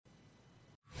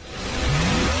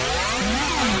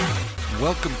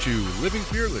welcome to Living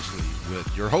Fearlessly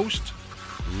with your host,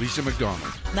 Lisa McDonald.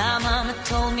 My mama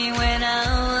told me when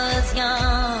I was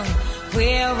young,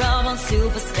 we're all born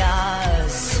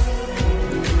superstars.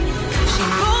 She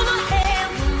pulled my hair,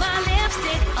 put my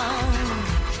lipstick on,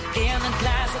 in a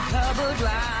glass of purple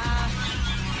dry.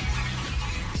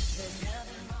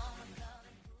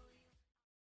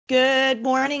 Good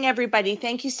morning, everybody.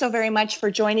 Thank you so very much for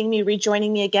rejoining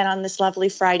me again on this lovely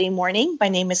Friday morning. My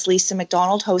name is Lisa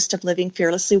McDonald, host of Living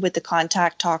Fearlessly with the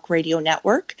Contact Talk Radio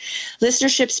Network.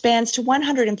 Listenership spans to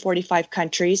 145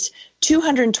 countries,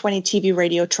 220 TV,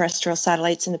 radio, terrestrial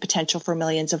satellites, and the potential for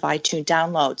millions of iTunes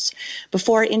downloads.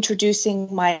 Before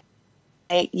introducing my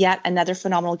yet another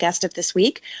phenomenal guest of this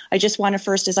week, I just want to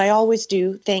first, as I always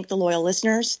do, thank the loyal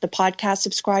listeners, the podcast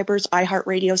subscribers,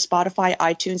 iHeartRadio, Spotify,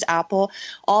 iTunes, Apple,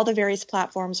 all the various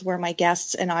platforms where my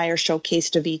guests and I are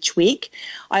showcased of each week.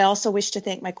 I also wish to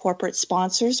thank my corporate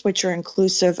sponsors, which are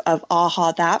inclusive of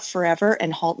AHA That Forever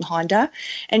and Halton Honda.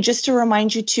 And just to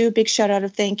remind you too, big shout out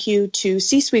of thank you to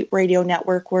C-Suite Radio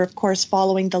Network, where of course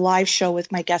following the live show with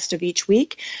my guest of each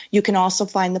week, you can also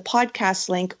find the podcast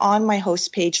link on my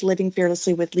host page, Living Fearlessly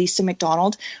with Lisa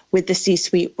McDonald with the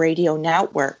C-Suite Radio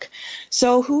Network.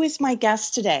 So who is my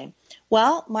guest today?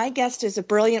 Well, my guest is a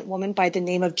brilliant woman by the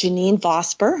name of Janine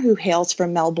Vosper, who hails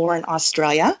from Melbourne,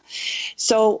 Australia.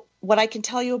 So what I can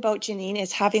tell you about Janine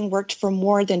is, having worked for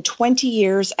more than 20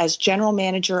 years as general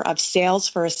manager of sales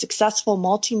for a successful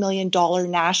multi-million-dollar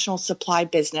national supply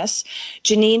business,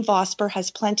 Janine Vosper has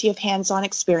plenty of hands-on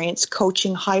experience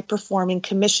coaching high-performing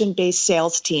commission-based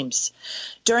sales teams.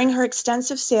 During her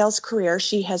extensive sales career,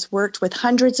 she has worked with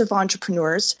hundreds of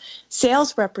entrepreneurs,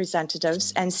 sales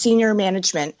representatives, and senior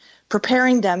management,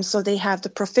 preparing them so they have the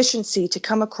proficiency to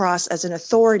come across as an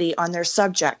authority on their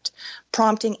subject,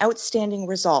 prompting outstanding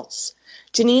results.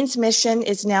 Janine's mission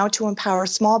is now to empower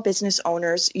small business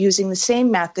owners using the same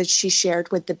methods she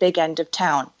shared with the big end of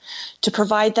town, to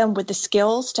provide them with the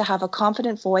skills to have a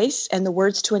confident voice and the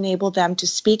words to enable them to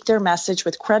speak their message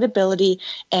with credibility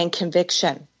and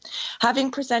conviction.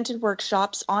 Having presented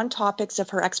workshops on topics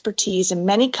of her expertise in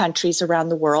many countries around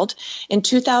the world, in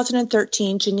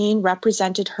 2013, Janine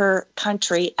represented her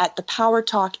country at the Power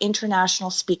Talk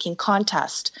International Speaking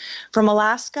Contest. From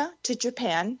Alaska to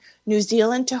Japan, New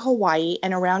Zealand to Hawaii,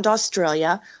 and around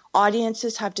Australia,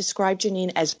 audiences have described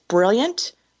Janine as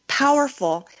brilliant,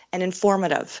 powerful, and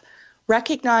informative.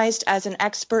 Recognized as an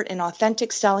expert in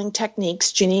authentic selling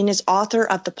techniques, Janine is author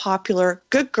of the popular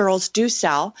Good Girls Do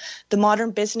Sell, the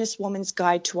Modern Businesswoman's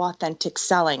Guide to Authentic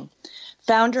Selling.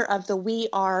 Founder of the We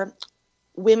Are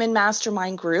Women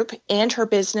Mastermind Group and her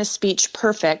business Speech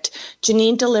Perfect,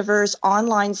 Janine delivers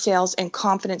online sales and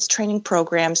confidence training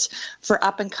programs for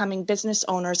up-and-coming business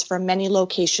owners from many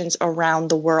locations around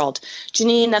the world.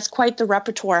 Janine, that's quite the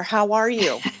repertoire. How are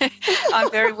you? I'm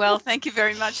very well. Thank you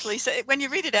very much, Lisa. When you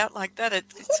read it out like that, it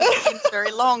sort of seems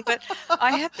very long, but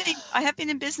I have been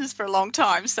in business for a long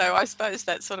time, so I suppose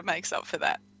that sort of makes up for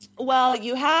that. Well,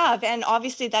 you have, and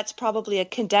obviously that's probably a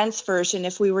condensed version.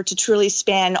 If we were to truly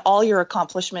span all your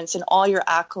accomplishments and all your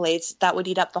accolades, that would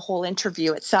eat up the whole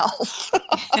interview itself.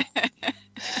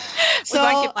 We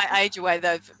won't give my age away,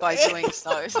 though, by doing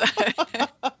so.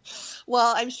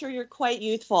 Well, I'm sure you're quite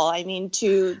youthful. I mean,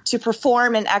 to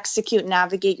perform and execute,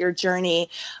 navigate your journey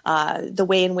the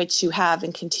way in which you have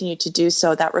and continue to do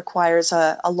so, that requires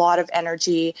a lot of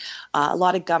energy, a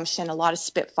lot of gumption, a lot of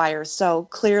spitfire. So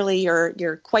clearly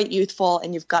you're quite youthful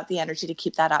and you've got the energy to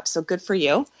keep that up. So good for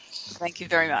you. Thank you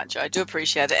very much. I do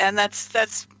appreciate it. And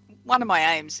that's one of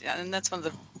my aims. And that's one of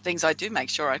the things I do make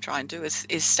sure I try and do is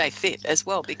stay fit as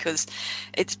well, because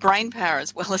it's brain power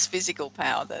as well as physical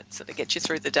power that sort of gets you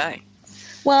through the day.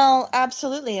 Well,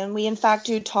 absolutely. And we, in fact,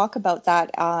 do talk about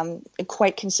that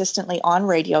quite consistently on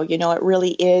radio. You know, it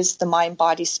really is the mind,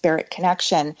 body, spirit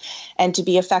connection. And to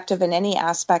be effective in any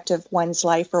aspect of one's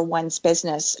life or one's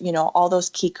business, you know, all those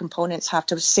key components have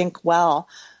to sync well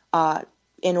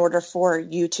in order for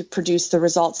you to produce the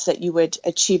results that you would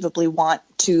achievably want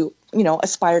to, you know,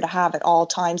 aspire to have at all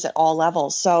times, at all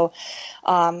levels. So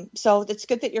it's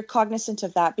good that you're cognizant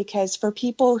of that, because for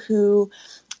people who,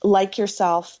 like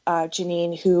yourself,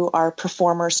 Janine, who are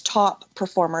performers, top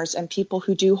performers, and people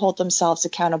who do hold themselves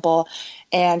accountable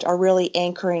and are really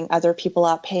anchoring other people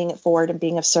up, paying it forward and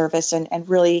being of service and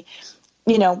really,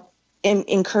 you know,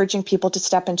 encouraging people to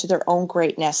step into their own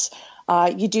greatness.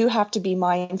 You do have to be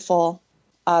mindful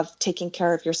of taking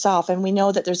care of yourself. And we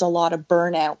know that there's a lot of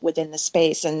burnout within the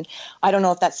space. And I don't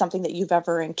know if that's something that you've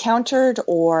ever encountered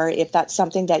or if that's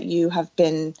something that you have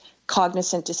been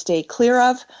cognizant to stay clear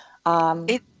of.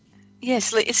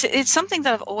 Yes, it's something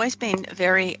that I've always been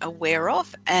very aware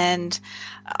of, and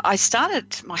I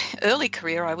started my early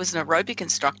career, I was an aerobic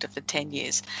instructor for 10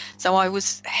 years, so I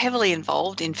was heavily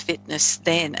involved in fitness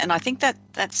then, and I think that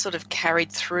sort of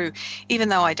carried through, even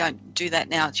though I don't do that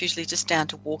now. It's usually just down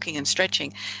to walking and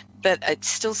stretching, but it's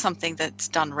still something that's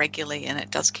done regularly, and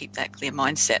it does keep that clear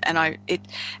mindset. And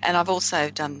I've also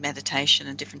done meditation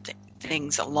and different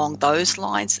things along those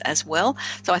lines as well,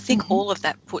 so I think all of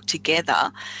that put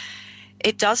together,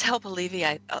 it does help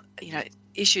alleviate,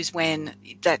 issues when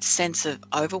that sense of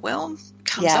overwhelm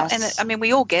comes up. And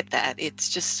we all get that. It's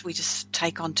just, we just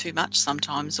take on too much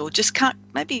sometimes, or just can't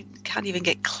even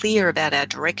get clear about our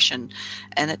direction,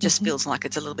 and it just feels like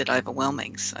it's a little bit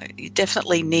overwhelming. So you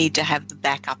definitely need to have the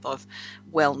backup of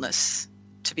wellness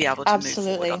to be able to move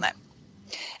forward on that.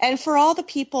 And for all the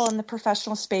people in the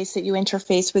professional space that you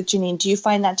interface with, Janine, do you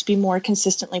find that to be more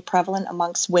consistently prevalent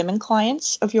amongst women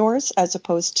clients of yours as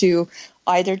opposed to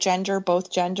either gender,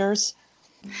 both genders?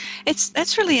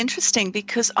 That's really interesting,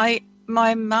 because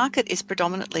my market is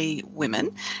predominantly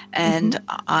women, and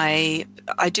I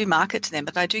do market to them,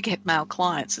 but I do get male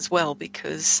clients as well,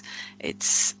 because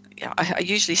I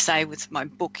usually say with my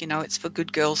book, it's for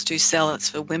good girls to sell, it's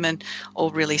for women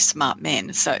or really smart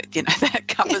men. So, that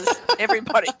covers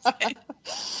everybody.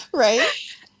 Right.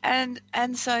 And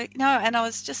so, and I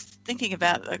was just thinking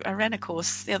about, I ran a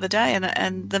course the other day,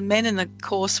 and the men in the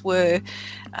course were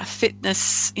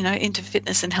fitness, into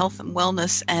fitness and health and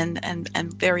wellness,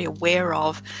 and very aware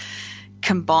of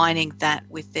combining that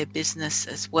with their business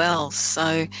as well.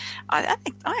 So I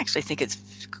actually think it's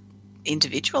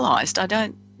individualized. I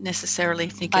don't necessarily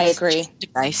think it's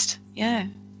gender-based. Yeah.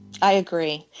 I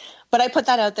agree. But I put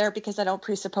that out there because I don't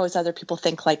presuppose other people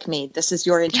think like me. This is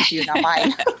your interview, not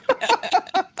mine.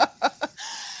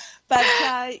 But,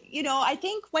 I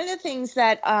think one of the things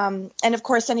that, and of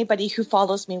course, anybody who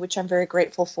follows me, which I'm very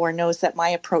grateful for, knows that my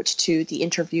approach to the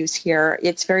interviews here,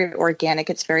 it's very organic,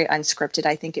 it's very unscripted.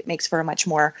 I think it makes for a much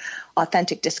more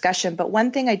authentic discussion. But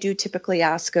one thing I do typically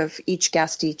ask of each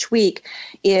guest each week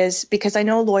is, because I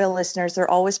know loyal listeners,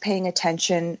 they're always paying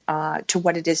attention to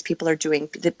what it is people are doing.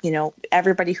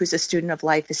 Everybody who's a student of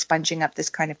life is sponging up this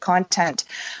kind of content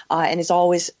and is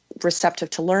always receptive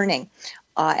to learning.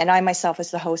 And I myself, as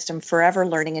the host, am forever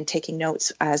learning and taking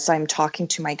notes as I'm talking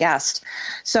to my guest.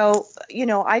 So,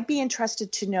 I'd be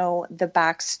interested to know the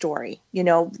backstory,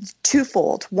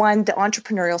 twofold. One, the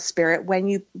entrepreneurial spirit, when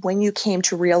you came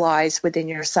to realize within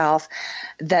yourself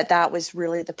that was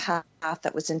really the path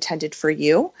that was intended for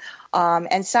you.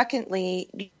 And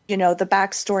secondly, the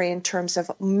backstory in terms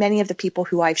of many of the people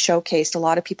who I've showcased. A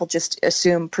lot of people just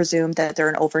presume that they're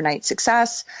an overnight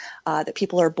success, that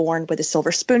people are born with a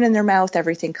silver spoon in their mouth.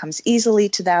 Everything comes easily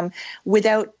to them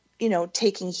without,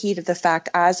 taking heed of the fact,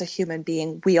 as a human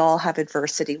being, we all have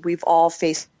adversity. We've all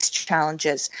faced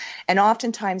challenges. And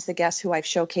oftentimes the guests who I've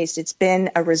showcased, it's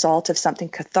been a result of something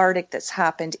cathartic that's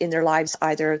happened in their lives,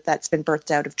 either that's been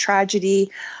birthed out of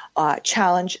tragedy,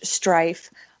 challenge,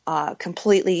 strife,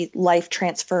 completely life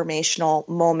transformational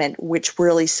moment, which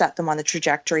really set them on the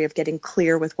trajectory of getting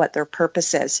clear with what their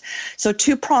purpose is. So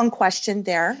two-pronged question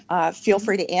there. Feel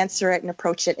free to answer it and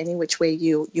approach it any which way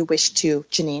you wish to,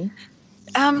 Janine.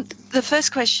 The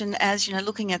first question, as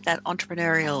looking at that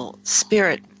entrepreneurial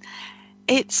spirit,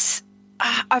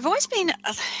 I've always been,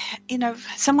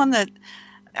 someone that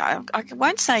I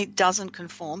won't say doesn't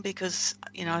conform, because,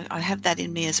 I have that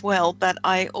in me as well, but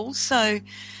I also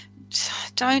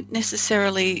don't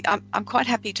necessarily, I'm quite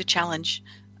happy to challenge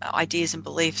ideas and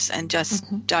beliefs, and just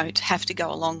don't have to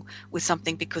go along with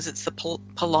something because it's the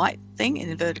polite thing, in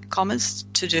inverted commas,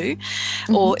 to do,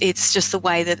 or it's just the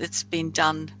way that it's been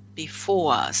done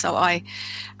before. So I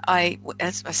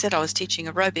as I said, I was teaching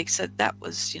aerobics, so that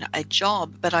was a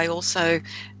job, but I also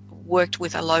worked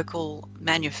with a local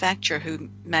manufacturer who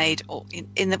made,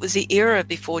 and it was the era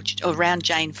before, around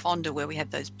Jane Fonda, where we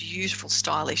had those beautiful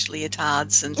stylish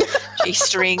leotards and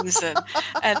G-strings,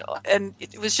 and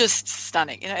it was just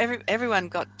stunning. Everyone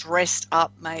got dressed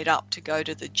up, made up to go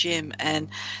to the gym, and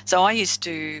so I used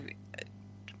to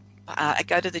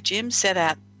go to the gym, set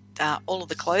out all of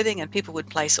the clothing, and people would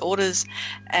place orders,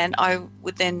 and I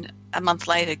would then a month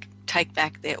later take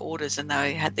back their orders, and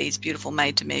they had these beautiful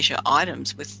made-to-measure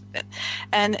items with it.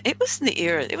 And it was in the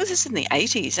era, it was just in the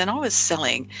 80s, and I was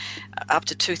selling up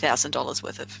to $2,000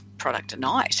 worth of product a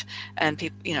night, and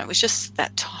people, it was just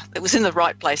that time, it was in the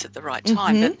right place at the right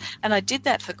time. And I did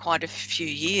that for quite a few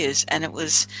years, and it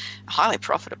was highly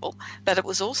profitable, but it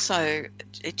was also,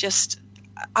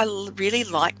 I really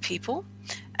like people.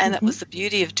 And that was the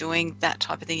beauty of doing that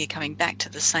type of thing. You're coming back to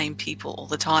the same people all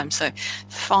the time. So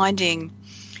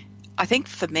I think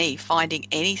for me, finding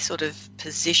any sort of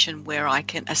position where I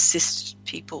can assist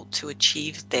people to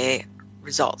achieve their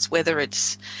results, whether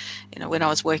it's, when I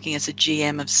was working as a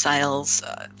GM of sales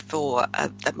for a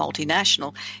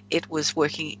multinational, it was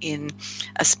working in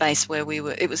a space where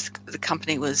the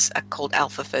company was called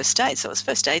Alpha First Aid. So it was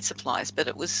first aid supplies, but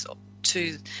it was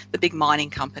to the big mining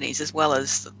companies as well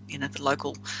as, the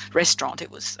local restaurant.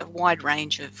 It was a wide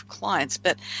range of clients,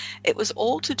 but it was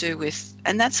all to do with,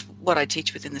 and that's what I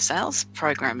teach within the sales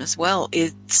program as well.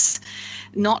 It's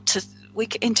not to,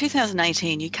 in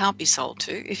 2018, you can't be sold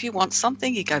to. If you want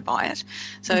something, you go buy it.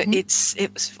 So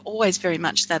it was always very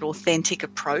much that authentic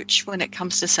approach when it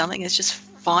comes to selling, is just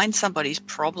find somebody's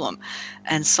problem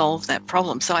and solve that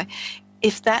problem. So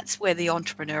if that's where the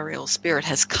entrepreneurial spirit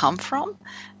has come from,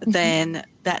 then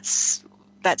that's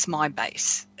my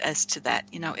base as to that.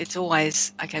 It's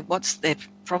always, okay, what's their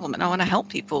problem? And I want to help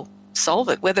people solve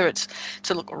it, whether it's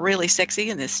to look really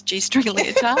sexy in this G-string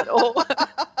leotard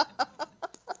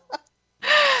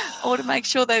or to make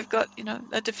sure they've got,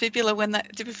 a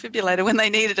defibrillator when they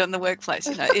need it in the workplace.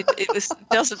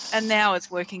 And now it's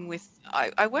working with,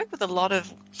 I work with a lot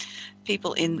of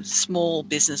people in small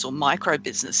business or micro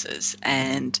businesses,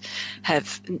 and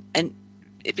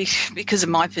because of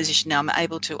my position now, I'm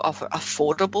able to offer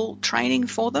affordable training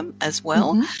for them as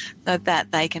well, so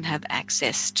that they can have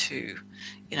access to,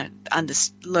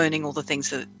 learning all the things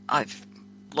that I've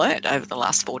learned over the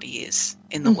last 40 years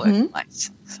in the workplace.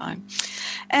 So,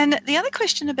 and the other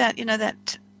question about,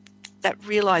 that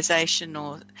realization,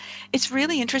 it's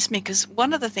really interests me, because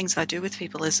one of the things I do with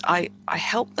people is I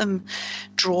help them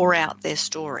draw out their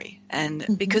story. And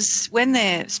because when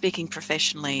they're speaking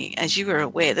professionally, as you are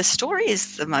aware, the story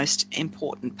is the most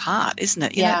important part, isn't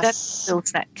it? That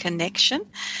builds that connection.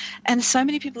 And so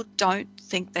many people don't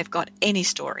think they've got any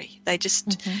story. They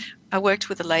just, I worked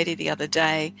with a lady the other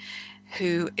day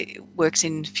who works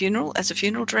in as a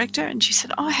funeral director, and she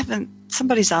said,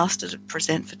 somebody's asked her to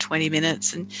present for 20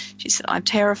 minutes, and she said, I'm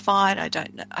terrified, I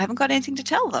haven't got anything to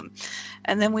tell them.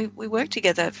 And then we worked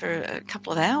together for a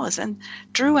couple of hours and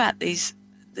drew out this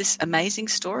amazing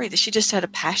story that she just had a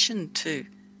passion to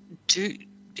do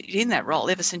in that role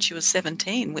ever since she was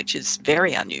 17, which is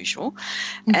very unusual.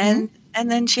 And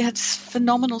then she had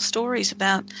phenomenal stories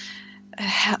about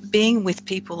being with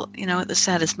people, at the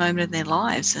saddest moment in their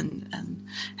lives, and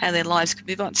how their lives could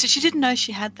move on. So she didn't know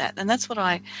she had that, and that's what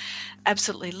I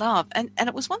absolutely love. And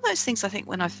it was one of those things, I think,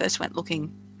 when I first went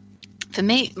looking for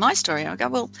my story, I go,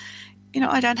 well,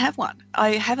 I don't have one. I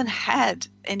haven't had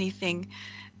anything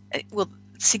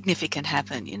significant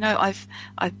happen.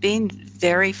 I've been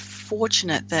very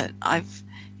fortunate that I've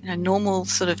normal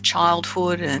sort of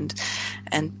childhood and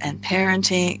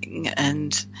parenting,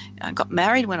 and I got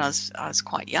married when I was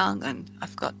quite young, and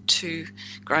I've got 2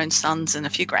 grown sons and a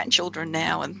few grandchildren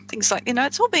now, and things like,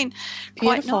 it's all been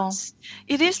quite beautiful. Nice.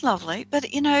 It is lovely, but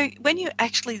when you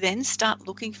actually then start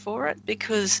looking for it,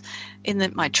 because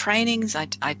in my trainings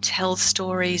I tell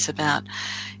stories about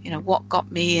what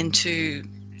got me into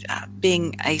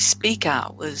being a speaker.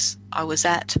 I was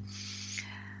at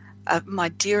my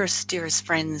dearest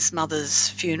friend's mother's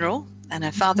funeral, and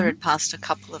her father had passed a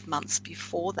couple of months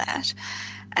before that,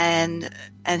 and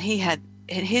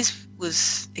his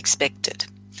was expected,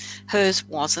 hers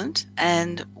wasn't.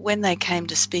 And when they came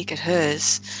to speak at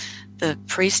hers, the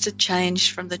priest had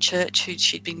changed from the church who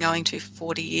she'd been going to for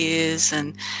 40 years,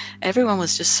 and everyone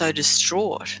was just so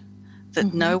distraught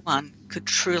that no one could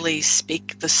truly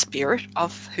speak the spirit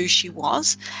of who she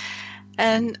was.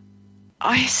 And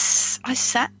I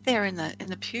sat there in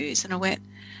the pews, and I went,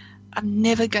 I'm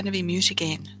never going to be mute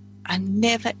again. I'm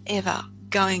never, ever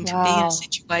going to be in a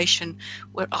situation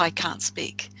where I can't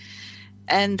speak.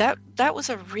 And that was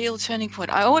a real turning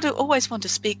point. I always want to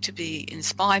speak to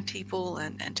inspire people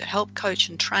and to help coach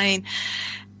and train.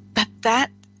 But that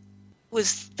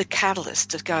was the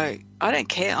catalyst to go, I don't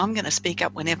care. I'm going to speak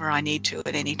up whenever I need to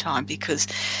at any time, because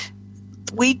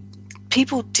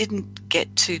people didn't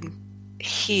get to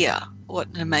hear what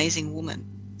an amazing woman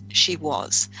she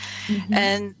was.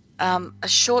 And a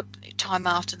short time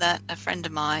after that, a friend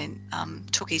of mine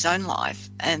took his own life,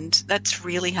 and that's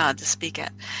really hard to speak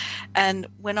at. And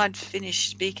when I'd finished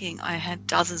speaking, I had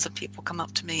dozens of people come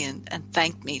up to me and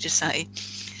thank me, to say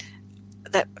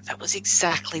that was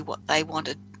exactly what they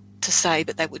wanted to say,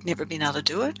 but they would never have been able to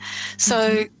do it.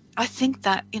 So I think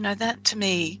that, that to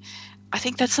me, I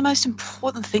think that's the most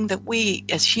important thing that we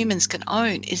as humans can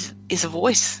own is a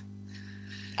voice.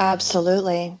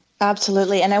 Absolutely.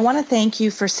 Absolutely. And I want to thank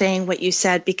you for saying what you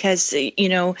said, because,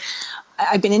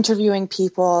 I've been interviewing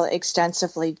people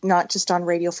extensively, not just on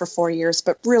radio for 4 years,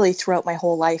 but really throughout my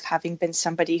whole life, having been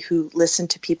somebody who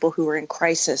listened to people who were in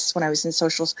crisis when I was in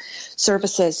social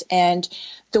services. And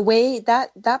the way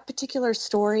that particular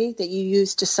story that you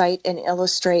used to cite and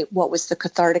illustrate what was the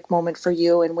cathartic moment for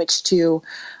you in which to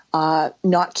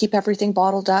not keep everything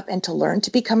bottled up and to learn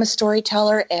to become a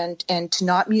storyteller and to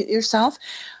not mute yourself.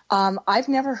 I've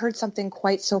never heard something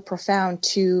quite so profound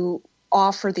to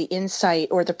offer the insight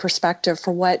or the perspective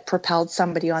for what propelled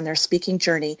somebody on their speaking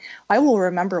journey. I will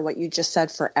remember what you just said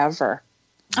forever.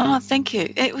 Oh, thank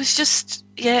you. It was just,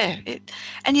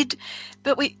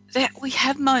 but we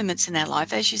have moments in our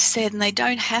life, as you said, and they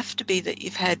don't have to be that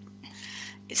you've had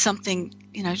something,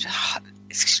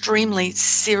 extremely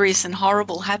serious and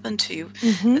horrible happen to you.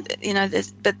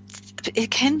 But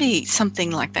it can be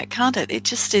something like that, can't it? It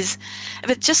just is.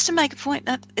 But just to make a point,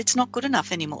 that it's not good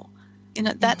enough anymore.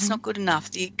 That's not good enough.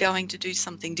 You're going to do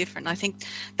something different. I think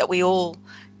that we all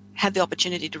have the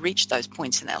opportunity to reach those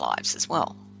points in our lives as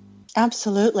well.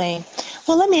 Absolutely.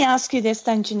 Well, let me ask you this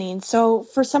then, Janine. So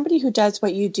for somebody who does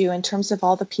what you do in terms of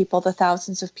all the people, the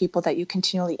thousands of people that you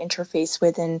continually interface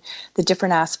with in the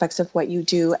different aspects of what you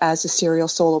do as a serial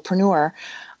solopreneur,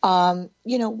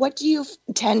 what do you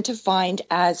tend to find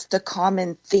as the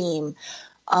common theme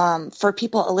for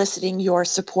people eliciting your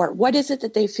support? What is it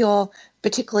that they feel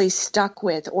particularly stuck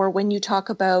with? Or when you talk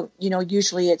about,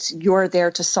 usually it's you're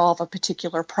there to solve a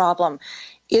particular problem.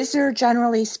 Is there,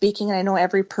 generally speaking, and I know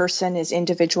every person is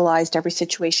individualized, every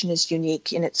situation is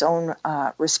unique in its own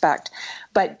respect,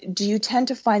 but do you tend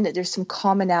to find that there's some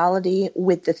commonality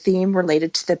with the theme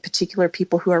related to the particular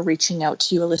people who are reaching out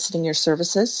to you, eliciting your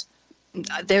services?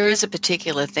 There is a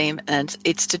particular theme, and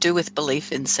it's to do with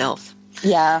belief in self.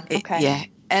 Yeah, okay.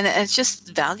 And it's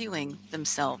just valuing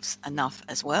themselves enough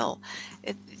as well.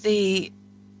 The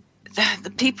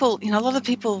people, a lot of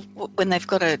people, when they've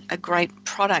got a great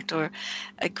product or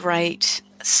a great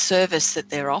service that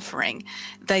they're offering,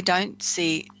 they don't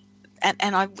see,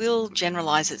 and I will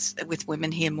generalize it with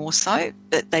women here more so,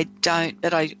 but they don't,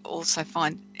 but I also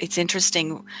find it's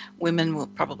interesting, women will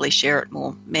probably share it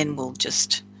more, men will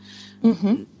just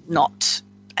not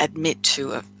admit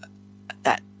to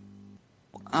that.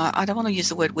 I don't want to use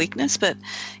the word weakness, but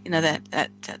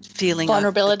that feeling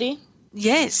vulnerability.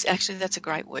 Yes, actually, that's a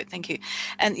great word. Thank you.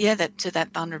 And that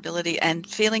vulnerability and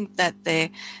feeling that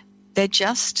they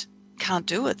just can't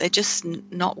do it. They're just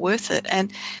not worth it.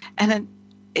 And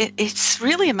it's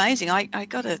really amazing. I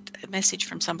got a message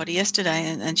from somebody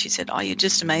yesterday, and she said, "Oh, you're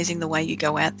just amazing the way you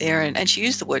go out there." And she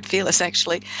used the word fearless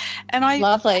actually. And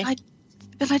lovely.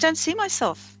 But I don't see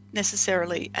myself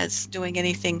necessarily as doing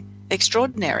anything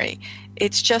extraordinary.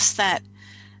 It's just that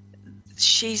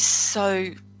she's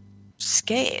so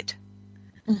scared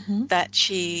that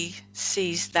she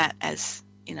sees that as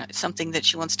something that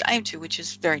she wants to aim to, which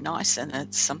is very nice, and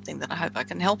it's something that I hope I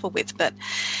can help her with. But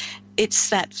it's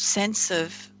that sense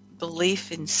of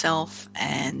belief in self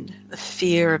and the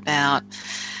fear about,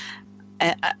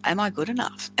 am I good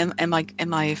enough? Am I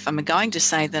if I'm going to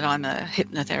say that I'm a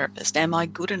hypnotherapist, am I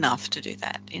good enough to do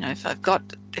that?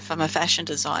 If I'm a fashion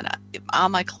designer, are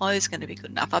my clothes going to be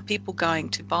good enough? Are people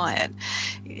going to buy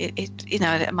it?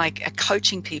 Am I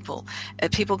coaching people? Are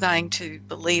people going to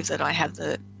believe that I have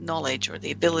the knowledge or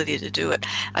the ability to do it?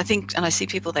 I think, and I see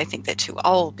people, they think they're too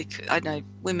old, because I know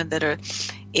women that are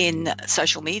in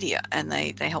social media and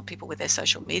they help people with their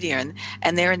social media,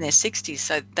 and they're in their 60s,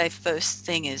 so their first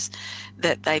thing is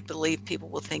that they believe people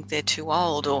will think they're too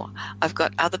old. Or I've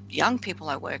got other young people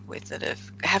I work with that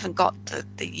haven't got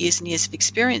the years and years of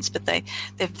experience, but they're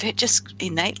just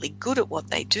innately good at what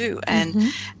they do,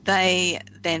 and they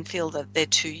then feel that they're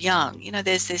too young.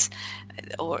 There's this,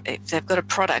 or if they've got a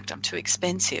product, I'm too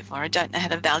expensive, or I don't know how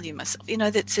to value myself.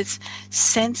 That's this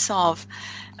sense of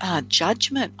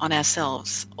judgment on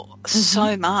ourselves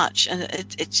so much, and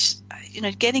it's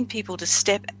getting people to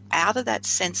step out of that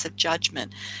sense of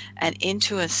judgment and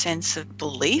into a sense of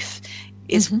belief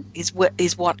is what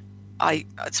I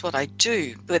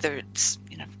do, whether it's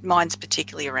mine's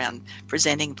particularly around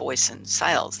presenting, voice and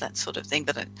sales, that sort of thing,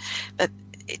 but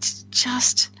it's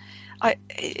just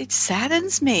it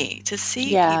saddens me to see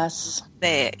people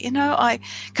there,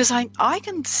 because I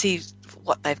can see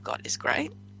what they've got is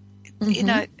great.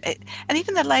 And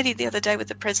even the lady the other day with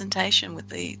the presentation with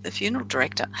the funeral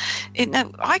director,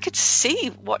 I could see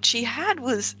what she had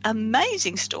was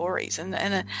amazing stories, and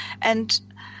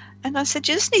I said,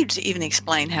 you just need to even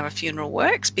explain how a funeral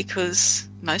works, because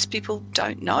most people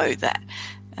don't know that.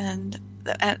 And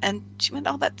she went,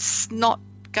 oh, that's not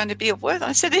going to be of worth.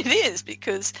 I said, it is,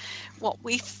 because what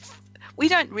we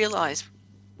don't realise,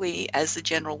 we as the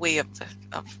general, we of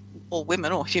or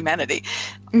women or humanity,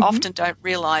 Mm-hmm. often don't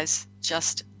realize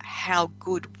just how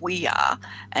good we are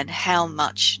and how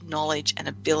much knowledge and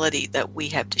ability that we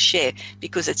have to share,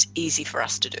 because it's easy for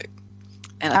us to do.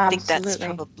 And I think that's Absolutely.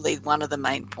 probably one of the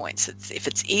main points. If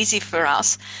it's easy for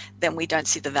us, then we don't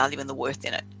see the value and the worth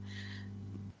in it.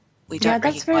 We don't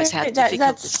recognize how difficult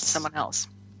it is for someone else.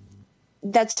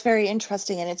 That's very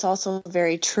interesting, and it's also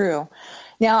very true.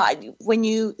 Now, when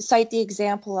you cite the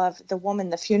example of the woman,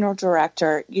 the funeral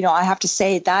director, I have to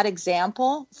say that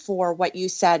example for what you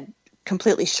said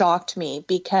completely shocked me,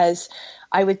 because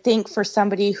I would think for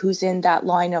somebody who's in that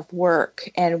line of work,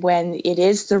 and when it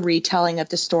is the retelling of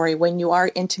the story, when you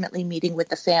are intimately meeting with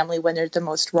the family, when they're the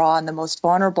most raw and the most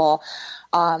vulnerable,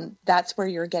 that's where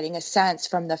you're getting a sense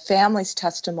from the family's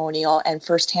testimonial and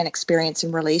firsthand experience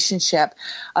and relationship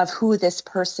of who this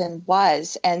person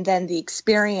was. And then the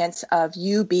experience of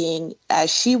you being, as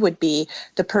she would be,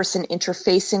 the person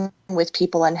interfacing with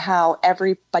people, and how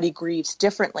everybody grieves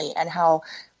differently, and how,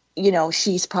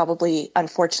 she's probably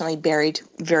unfortunately buried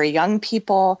very young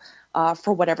people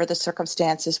for whatever the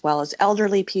circumstance, as well as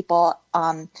elderly people.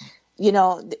 I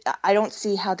don't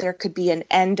see how there could be an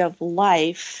end of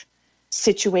life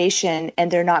situation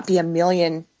and there not be a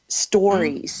million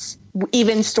stories,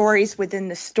 even stories within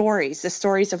the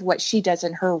stories of what she does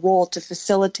in her role to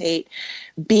facilitate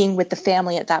being with the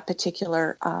family at that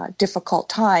particular difficult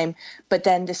time, but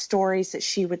then the stories that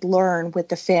she would learn with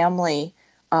the family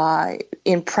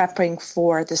in prepping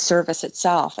for the service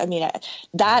itself. I mean,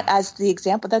 that as the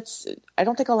example, I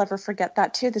don't think I'll ever forget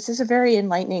that too. This is a very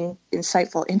enlightening,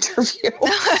 insightful interview.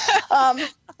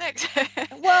 Thanks.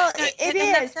 Well,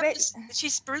 it is.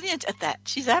 She's brilliant at that.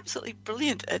 She's absolutely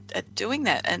brilliant at doing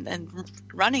that and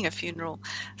running a funeral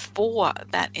for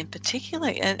that in particular.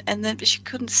 And then she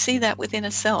couldn't see that within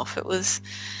herself. It was...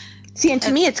 See, and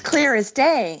to me, it's clear as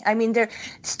day. I mean,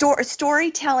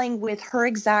 storytelling with her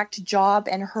exact job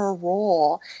and her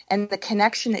role, and the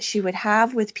connection that she would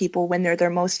have with people when they're their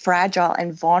most fragile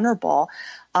and vulnerable.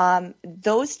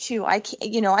 Those two, I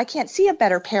can't see a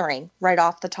better pairing right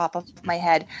off the top of my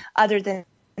head, other than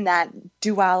that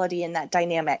duality and that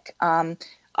dynamic.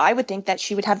 I would think that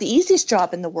she would have the easiest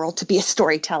job in the world to be a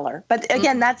storyteller. But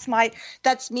again, that's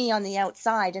me on the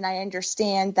outside, and I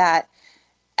understand that.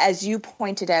 As you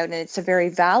pointed out, and it's a very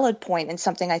valid point, and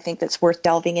something I think that's worth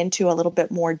delving into a little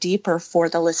bit more deeper for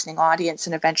the listening audience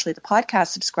and eventually the podcast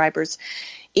subscribers,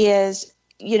 is,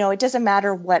 it doesn't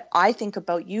matter what I think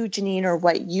about you, Janine, or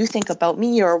what you think about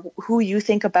me, or who you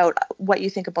think about, what you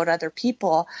think about other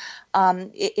people.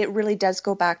 It really does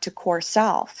go back to core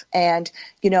self. And,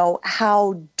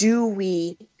 how do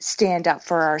we stand up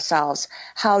for ourselves?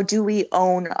 How do we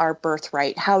own our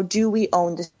birthright? How do we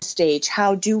own the stage?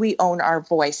 How do we own our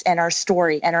voice and our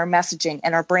story and our messaging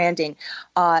and our branding?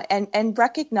 And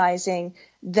recognizing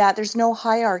that there's no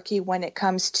hierarchy when it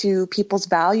comes to people's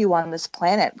value on this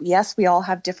planet. Yes, we all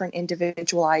have different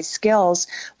individualized skills.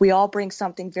 We all bring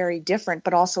something very different,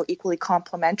 but also equally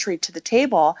complementary to the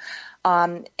table.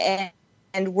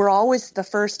 And we're always the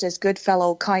first, as good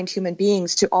fellow kind human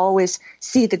beings, to always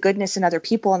see the goodness in other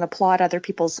people and applaud other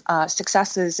people's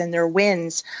successes and their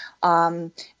wins,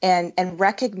 and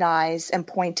recognize and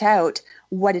point out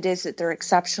what it is that they're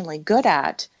exceptionally good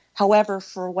at. However,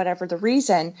 for whatever the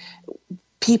reason,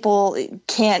 people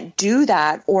can't do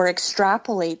that or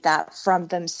extrapolate that from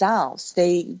themselves.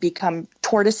 They become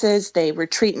tortoises. They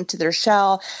retreat into their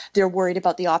shell. They're worried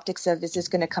about the optics of, is this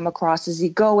going to come across as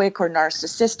egoic or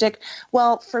narcissistic?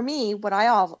 Well, for me, what I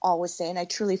always say, and I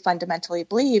truly fundamentally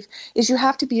believe, is you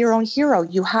have to be your own hero.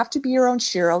 You have to be your own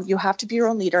shiro. You have to be your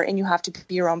own leader, and you have to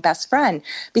be your own best friend.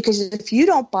 Because if you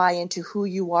don't buy into who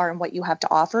you are and what you have to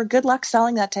offer, good luck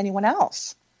selling that to anyone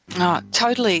else. Oh,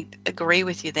 totally agree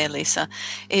with you there, Lisa.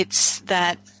 It's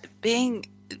that being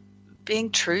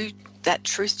true, that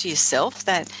truth to yourself,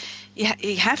 that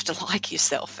you have to like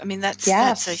yourself. I mean, that's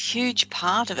a huge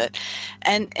part of it.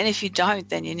 And if you don't,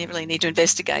 then you really need to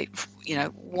investigate,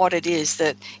 what it is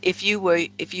that if you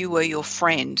were your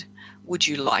friend, would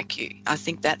you like you? I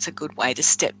think that's a good way to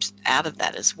step out of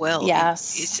that as well.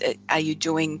 Yes. Are you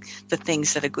doing the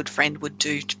things that a good friend would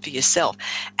do for yourself?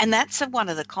 And that's one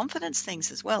of the confidence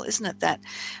things as well, isn't it? That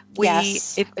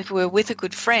if we're with a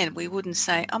good friend, we wouldn't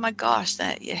say, "Oh my gosh,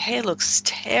 that your hair looks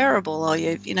terrible," or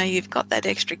you've got that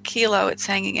extra kilo, it's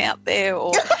hanging out there,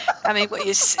 or I mean, what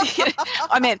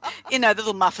I meant, the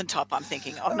little muffin top. I'm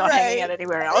thinking, I'm not hanging out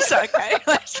anywhere else. Okay,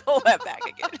 let's pull that back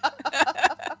again.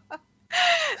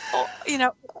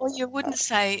 Or you wouldn't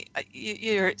say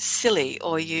you're silly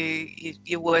or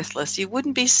you're worthless. You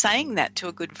wouldn't be saying that to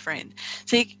a good friend.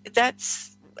 See,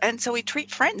 that's and so we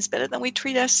treat friends better than we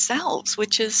treat ourselves,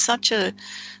 which is such a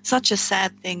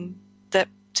sad thing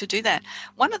to do that.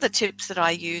 One of the tips that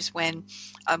I use when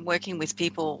I'm working with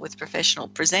people with professional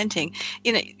presenting,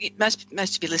 most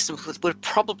of your listeners would have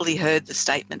probably heard the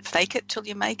statement, fake it till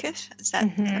you make it. Is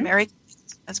that American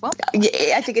as well?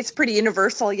 Yeah, I think it's pretty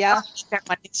universal, yeah. That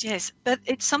one is, yes. But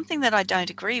it's something that I don't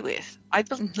agree with. I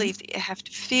believe that you have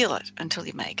to feel it until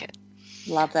you make it.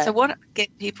 Love that. So what I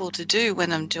get people to do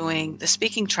when I'm doing the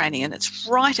speaking training, and it's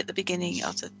right at the beginning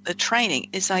of the training,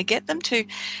 is I get them to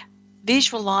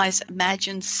visualize,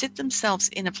 imagine, sit themselves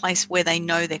in a place where they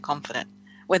know they're confident,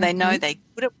 where they know they're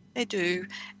good at what they do,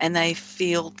 and they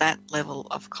feel that level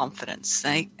of confidence.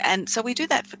 And so we do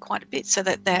that for quite a bit so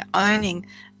that they're owning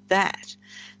that.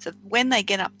 So when they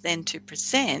get up then to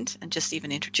present and just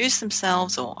even introduce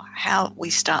themselves or how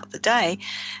we start the day,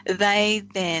 they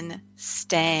then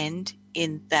stand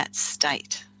in that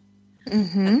state.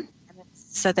 Mm-hmm.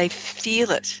 So they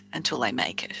feel it until they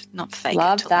make it, not fake it.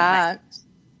 Love that.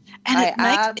 And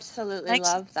I absolutely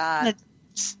love that.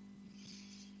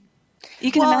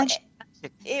 You can imagine.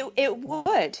 It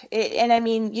would. And I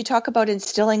mean, you talk about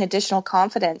instilling additional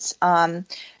confidence.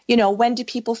 When do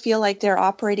people feel like they're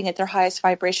operating at their highest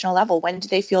vibrational level? When do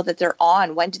they feel that they're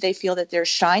on? When do they feel that they're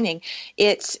shining?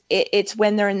 It's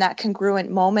when they're in that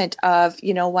congruent moment of,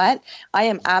 you know what, I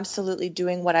am absolutely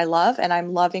doing what I love and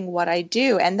I'm loving what I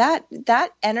do. And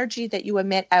that energy that you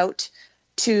emit out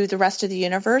to the rest of the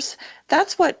universe,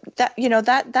 that's what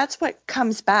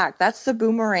comes back. That's the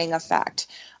boomerang effect.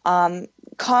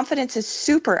 Confidence is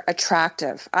super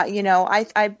attractive.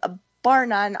 I bar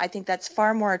none, I think that's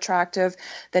far more attractive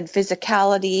than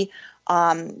physicality.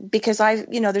 Because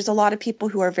there's a lot of people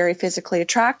who are very physically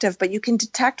attractive, but you can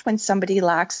detect when somebody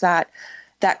lacks that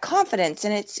confidence.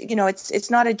 And it's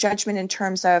not a judgment in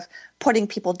terms of putting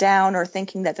people down or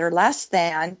thinking that they're less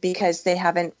than because they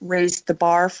haven't raised the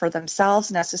bar for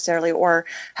themselves necessarily or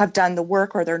have done the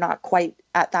work or they're not quite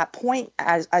at that point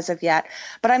as of yet.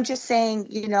 But I'm just saying,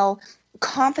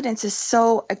 confidence is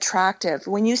so attractive.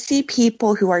 When you see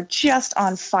people who are just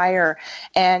on fire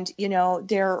and,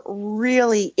 they're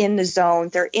really in the zone,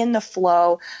 they're in the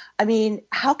flow. I mean,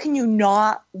 how can you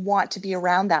not want to be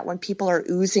around that when people are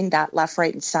oozing that left,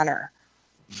 right, and center?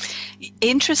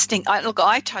 Interesting.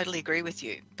 I totally agree with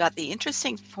you. But the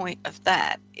interesting point of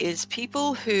that is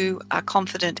people who are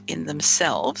confident in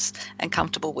themselves and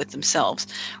comfortable with themselves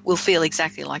will feel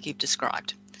exactly like you've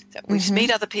described. That we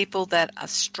meet other people that are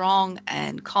strong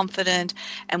and confident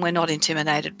and we're not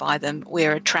intimidated by them.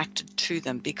 We're attracted to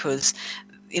them because,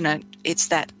 it's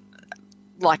that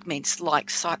like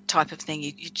type of thing.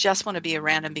 You just want to be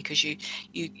around them because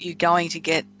you're going to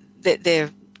get that they're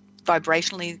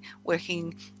vibrationally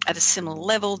working at a similar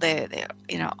level. They're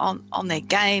on their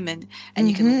game and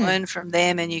you can learn from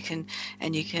them and you can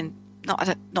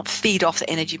not feed off the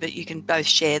energy, but you can both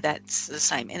share that's the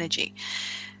same energy.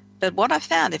 But what I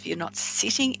found, if you're not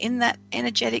sitting in that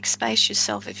energetic space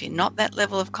yourself, if you're not that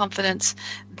level of confidence,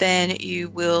 then you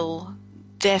will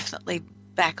definitely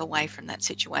back away from that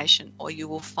situation or you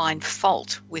will find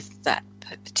fault with that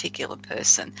particular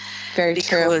person. Very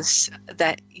true. Because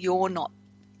that you're not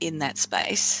in that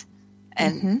space.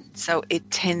 And so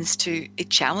it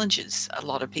challenges a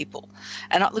lot of people.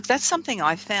 And look, that's something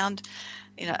I found,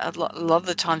 a lot of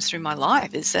the times through my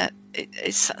life is that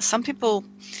some people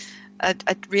are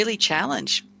really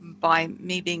challenged by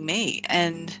me being me,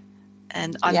 and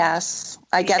I'm, yes,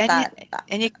 I get that,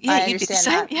 and you be the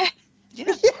same, that. yeah.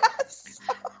 Yes,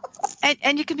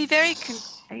 and you can be very,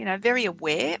 very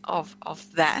aware of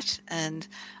that. And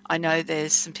I know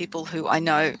there's some people who I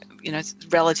know,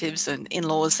 relatives and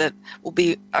in-laws that will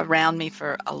be around me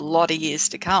for a lot of years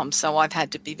to come. So I've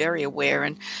had to be very aware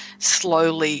and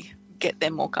slowly get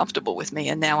them more comfortable with me,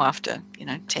 and now after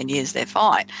 10 years they're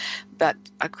fine. But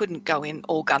I couldn't go in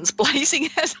all guns blazing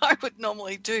as I would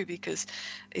normally do because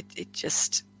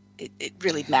it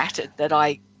really mattered that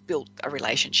I built a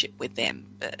relationship with them.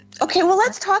 But okay, well,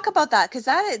 let's talk about that because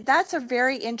that's a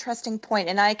very interesting point,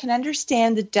 and I can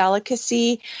understand the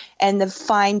delicacy and the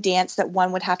fine dance that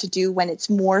one would have to do when it's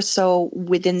more so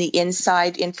within the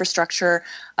inside infrastructure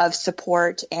of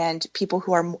support and people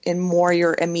who are in more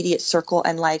your immediate circle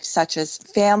and life, such as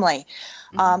family.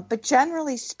 But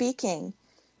generally speaking,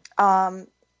 and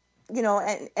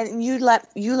you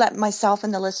let myself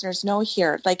and the listeners know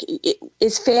here, like,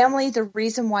 is family the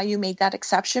reason why you made that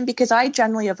exception? Because I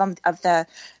generally have of the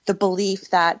belief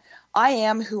that I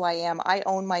am who I am. I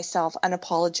own myself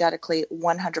unapologetically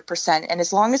 100%. And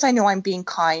as long as I know I'm being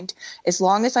kind, as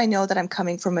long as I know that I'm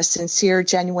coming from a sincere,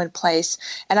 genuine place,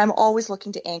 and I'm always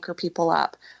looking to anchor people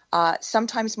up,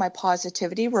 Sometimes my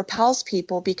positivity repels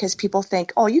people because people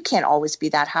think, oh, you can't always be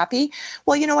that happy.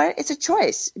 Well, you know what? It's a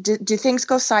choice. Do things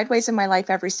go sideways in my life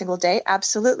every single day?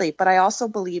 Absolutely. But I also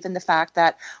believe in the fact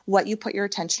that what you put your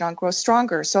attention on grows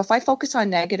stronger. So if I focus on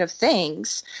negative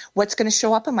things, what's going to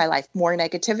show up in my life? More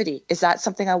negativity. Is that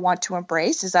something I want to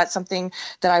embrace? Is that something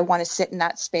that I want to sit in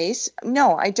that space?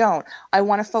 No, I don't. I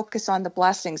want to focus on the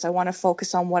blessings. I want to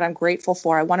focus on what I'm grateful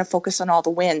for. I want to focus on all the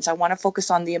wins. I want to focus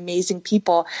on the amazing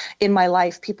people in my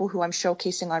life, people who I'm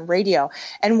showcasing on radio.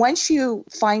 And once you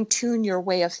fine tune your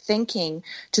way of thinking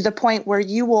to the point where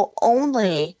you will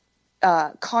only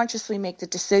consciously make the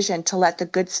decision to let the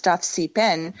good stuff seep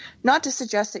in, not to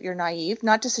suggest that you're naive,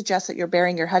 not to suggest that you're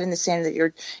burying your head in the sand, that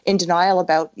you're in denial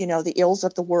about, the ills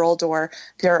of the world, or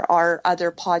there are other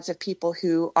pods of people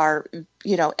who are,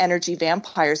 energy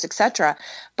vampires, etc.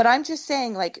 But I'm just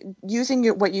saying, like, using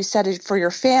what you said for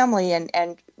your family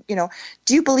and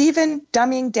do you believe in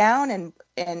dumbing down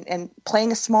and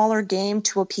playing a smaller game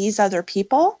to appease other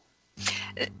people?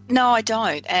 No, I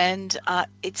don't. And I'm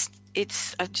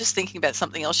just thinking about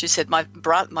something else you said. My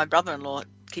brother-in-law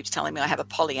keeps telling me I have a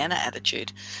Pollyanna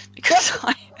attitude because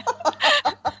I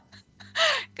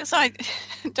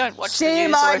don't watch the news.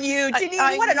 Shame on you,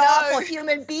 Janine. What an awful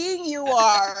human being you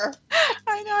are.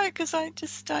 I know, because I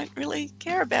just don't really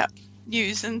care about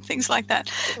news and things like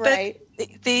that. Right.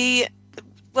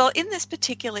 Well, in this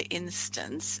particular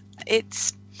instance,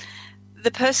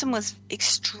 the person was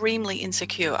extremely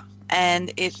insecure,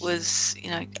 and it was,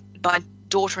 my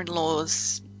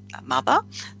daughter-in-law's mother.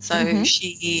 So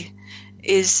she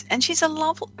is, and she's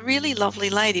a really lovely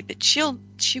lady, but she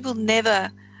will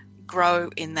never grow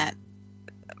in that.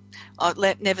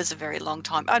 Never's a very long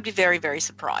time. I'd be very, very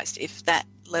surprised if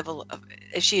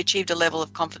she achieved a level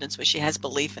of confidence where she has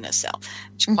belief in herself.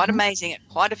 She's quite amazing at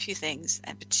quite a few things,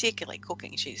 and particularly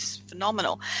cooking. She's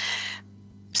phenomenal.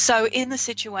 So in the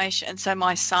situation, so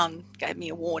my son gave me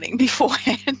a warning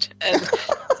beforehand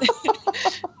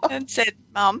and said,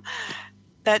 Mum,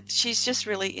 that she's just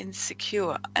really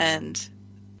insecure, and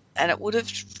it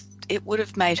would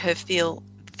have made her feel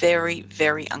very,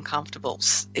 very uncomfortable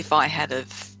if I had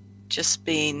have just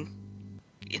been,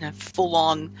 full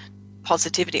on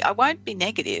positivity. I won't be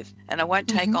negative, and I won't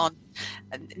take on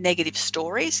negative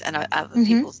stories and other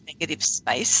people's negative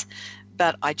space,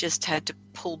 but I just had to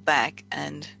pull back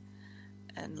and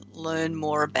learn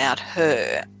more about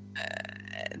her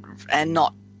and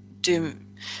not do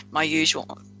my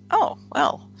usual, oh,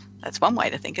 well, that's one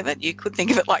way to think of it. You could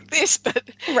think of it like this, but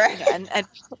right.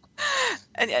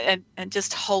 And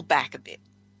just hold back a bit.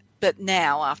 But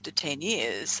now, after 10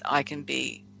 years, I can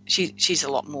be. She's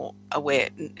a lot more aware.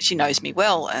 She knows me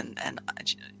well, and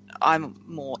I'm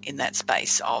more in that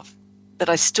space of. But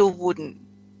I still wouldn't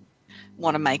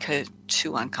want to make her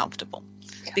too uncomfortable.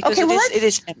 Because it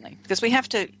is family. Because we have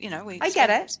to, I get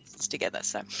it. Together.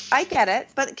 So I get it,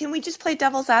 but can we just play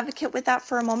devil's advocate with that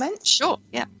for a moment? Sure.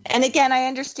 Yeah. And again, I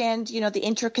understand, the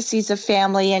intricacies of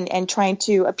family and trying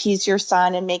to appease your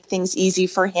son and make things easy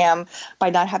for him by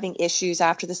not having issues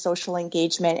after the social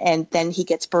engagement, and then he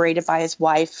gets berated by his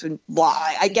wife and blah.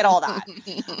 I get all that.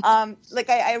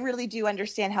 I really do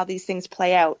understand how these things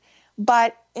play out.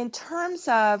 But in terms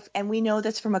of, and we know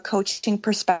this from a coaching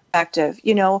perspective,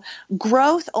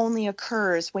 growth only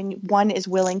occurs when one is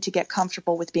willing to get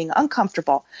comfortable with being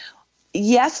uncomfortable.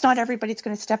 Yes, not everybody's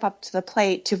going to step up to the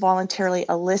plate to voluntarily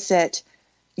elicit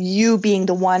you being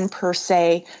the one per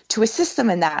se to assist them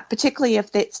in that, particularly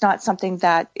if it's not something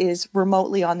that is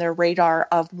remotely on their radar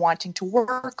of wanting to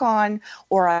work on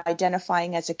or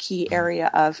identifying as a key area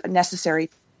of necessary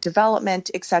development,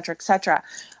 et cetera, et cetera.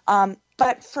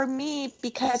 But for me,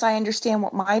 because I understand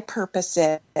what my purpose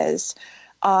is,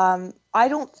 I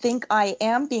don't think I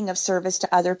am being of service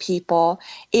to other people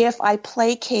if I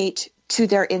placate to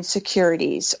their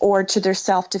insecurities or to their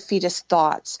self-defeatist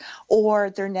thoughts or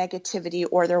their negativity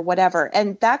or their whatever.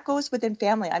 And that goes within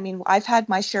family. I mean, I've had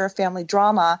my share of family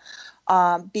drama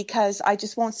because I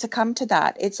just won't succumb to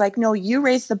that. It's like, no, you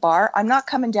raise the bar. I'm not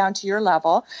coming down to your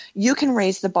level. You can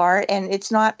raise the bar. And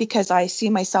it's not because I see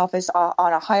myself as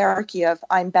on a hierarchy of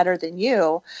I'm better than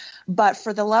you, but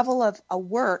for the level of a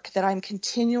work that I'm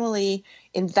continually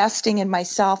investing in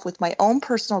myself with my own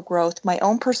personal growth, my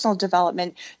own personal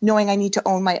development, knowing I need to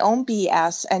own my own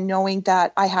BS and knowing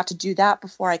that I have to do that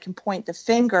before I can point the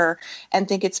finger and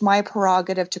think it's my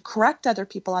prerogative to correct other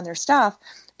people on their stuff.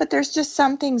 But there's just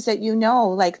some things that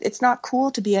like it's not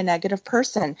cool to be a negative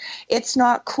person. It's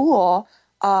not cool.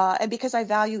 And because I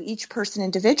value each person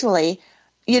individually,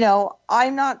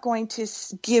 I'm not going to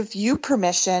give you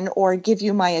permission or give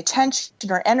you my attention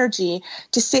or energy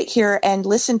to sit here and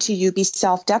listen to you be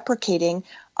self-deprecating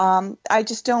I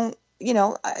just don't,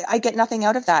 I get nothing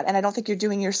out of that. And I don't think you're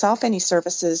doing yourself any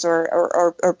services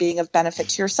or being of benefit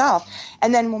to yourself.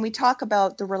 And then when we talk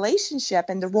about the relationship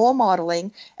and the role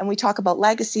modeling, and we talk about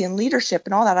legacy and leadership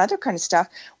and all that other kind of stuff,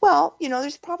 well,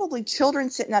 there's probably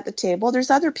children sitting at the table. There's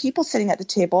other people sitting at the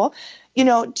table.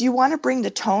 Do you want to bring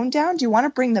the tone down? Do you want to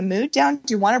bring the mood down?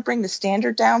 Do you want to bring the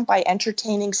standard down by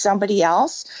entertaining somebody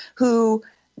else who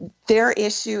their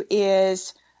issue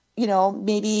is,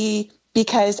 maybe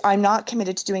because I'm not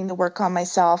committed to doing the work on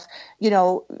myself?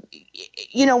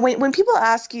 When people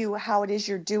ask you how it is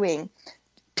you're doing,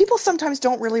 people sometimes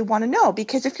don't really want to know,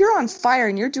 because if you're on fire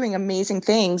and you're doing amazing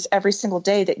things every single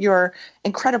day that you're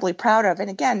incredibly proud of, and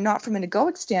again, not from an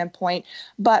egoic standpoint,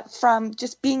 but from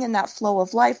just being in that flow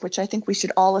of life, which I think we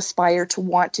should all aspire to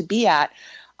want to be at,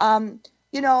 I'm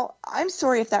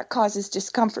sorry if that causes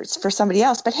discomforts for somebody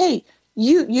else, but hey,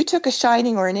 you took a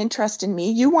shining or an interest in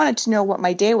me. You wanted to know what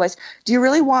my day was. Do you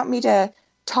really want me to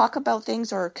talk about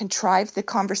things or contrive the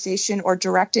conversation or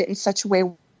direct it in such a way,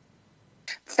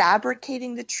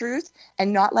 fabricating the truth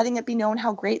and not letting it be known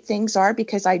how great things are,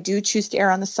 because I do choose to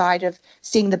err on the side of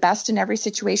seeing the best in every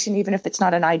situation, even if it's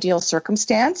not an ideal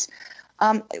circumstance?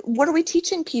 What are we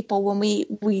teaching people when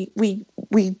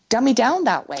we dummy down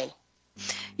that way?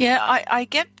 Yeah, I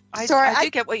get. I do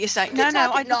get what you're saying. No,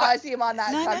 I see him on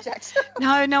that subject.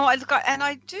 No,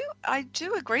 I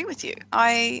do agree with you.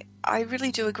 I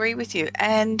really do agree with you.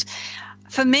 And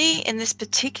for me, in this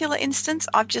particular instance,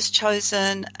 I've just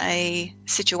chosen a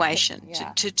situation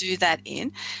to do that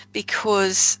in,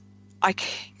 because I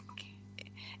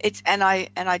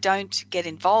don't get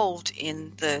involved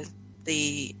in the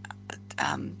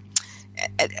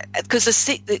because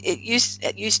it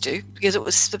used to, because it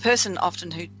was the person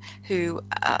often who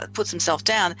puts himself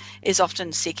down is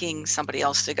often seeking somebody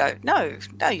else to go, no,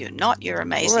 you're not, you're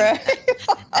amazing. Right.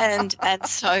 and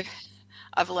so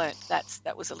I've learned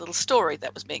that was a little story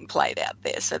that was being played out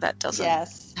there, so that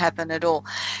doesn't happen at all.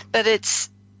 But it's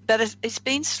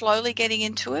been slowly getting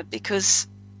into it,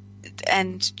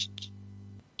 and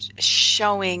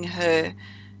showing her,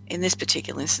 in this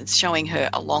particular instance, showing her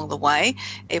along the way,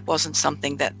 it wasn't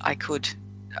something that I could,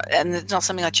 and it's not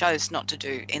something I chose not to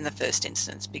do in the first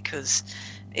instance, because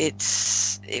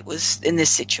it was in this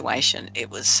situation, it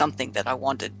was something that I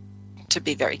wanted to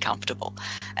be very comfortable,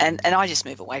 and I just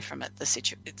move away from it,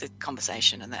 the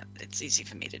conversation, and that it's easy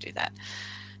for me to do that.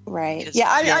 Right.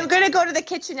 I'm going to go to the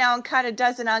kitchen now and cut a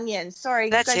dozen onions. Sorry,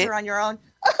 you guys are on your own.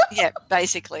 Yeah,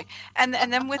 basically. And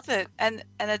then with it, and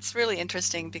it's really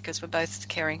interesting because we're both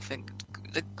caring for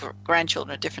the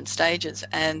grandchildren at different stages.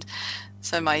 And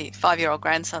so my 5-year-old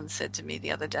grandson said to me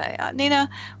the other day, Nina,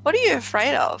 what are you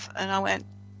afraid of? And I went,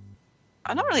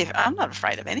 I'm not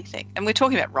afraid of anything. And we're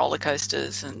talking about roller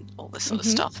coasters and all this sort of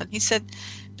stuff. And he said,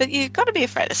 but you've got to be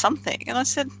afraid of something. And I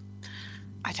said,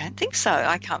 I don't think so.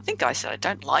 I can't think. I said, I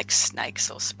don't like snakes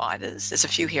or spiders. There's a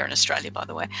few here in Australia, by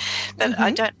the way. But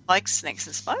I don't like snakes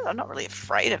and spiders. I'm not really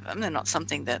afraid of them. They're not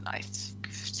something that I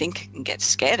think and get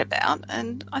scared about.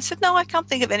 And I said, no, I can't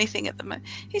think of anything at the moment.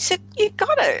 He said, you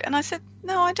got to. And I said,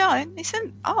 no, I don't. He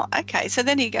said, oh, okay. So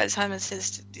then he goes home and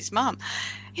says to his mum,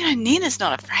 Nina's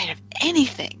not afraid of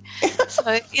anything.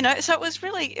 So, so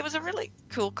it was a really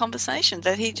cool conversation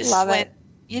that he just went,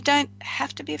 you don't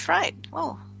have to be afraid.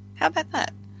 Well, how about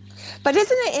that? But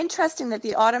isn't it interesting that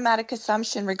the automatic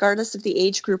assumption, regardless of the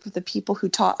age group of the people who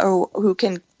talk or who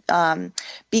can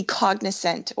be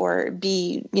cognizant or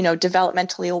be,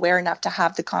 developmentally aware enough to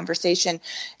have the conversation,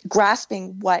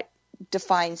 grasping what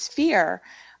defines fear,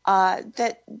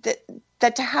 that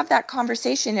to have that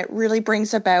conversation, it really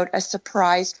brings about a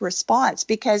surprised response,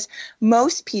 because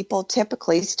most people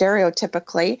typically,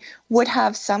 stereotypically, would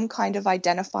have some kind of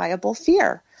identifiable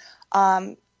fear.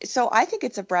 So I think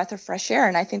it's a breath of fresh air,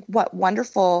 and I think what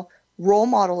wonderful role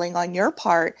modeling on your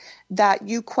part that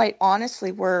you quite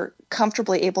honestly were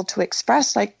comfortably able to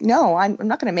express, like, no, I'm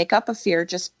not going to make up a fear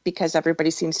just because everybody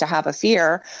seems to have a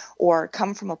fear or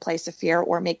come from a place of fear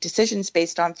or make decisions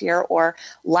based on fear or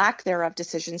lack thereof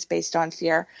decisions based on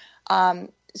fear.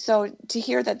 So to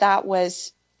hear that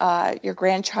was your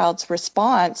grandchild's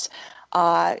response,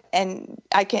 and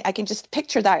I can just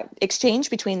picture that exchange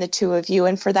between the two of you,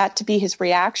 and for that to be his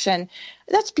reaction,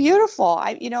 that's beautiful.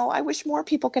 I wish more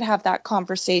people could have that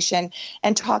conversation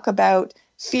and talk about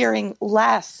fearing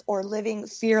less or living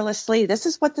fearlessly. This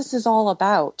is what this is all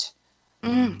about.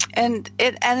 And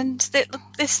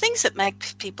there's things that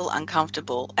make people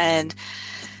uncomfortable, and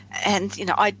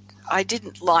I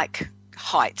didn't like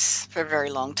heights for a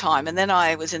very long time, and then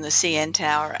I was in the CN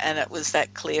Tower, and it was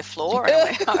that clear floor,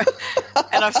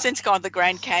 and I've since gone to the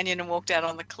Grand Canyon and walked out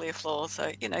on the clear floor.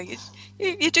 So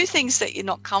you do things that you're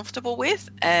not comfortable with,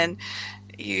 and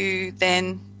you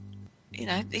then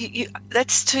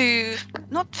that's to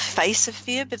not face a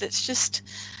fear, but it's just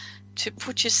to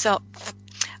put yourself.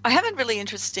 I have a really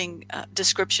interesting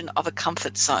description of a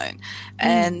comfort zone,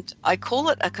 and I call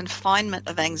it a confinement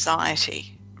of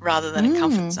anxiety rather than a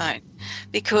comfort zone,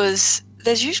 because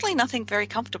there's usually nothing very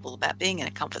comfortable about being in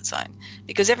a comfort zone,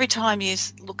 because every time you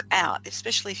look out,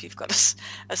 especially if you've got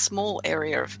a small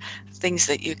area of things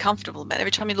that you're comfortable about, every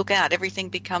time you look out, everything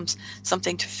becomes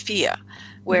something to fear,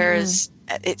 whereas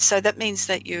so that means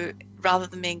that you, rather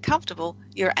than being comfortable,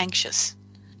 you're anxious,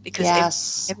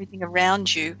 because everything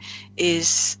around you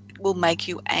will make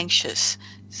you anxious.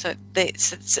 So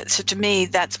to me,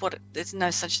 that's what there's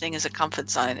no such thing as a comfort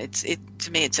zone.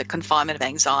 To me, it's a confinement of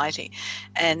anxiety,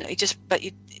 and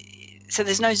so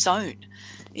there's no zone.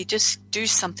 You just do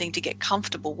something to get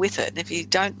comfortable with it. And if you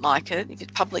don't like it, if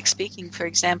it's public speaking, for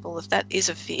example, if that is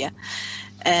a fear,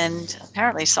 and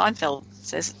apparently Seinfeld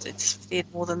says it's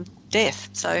feared more than death.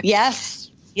 So yes.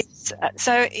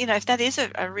 So if that is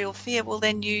a real fear, well,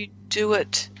 then you do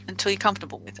it until you're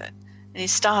comfortable with it. And you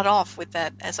start off with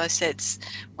that, as I said,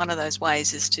 one of those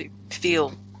ways is to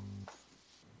feel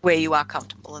where you are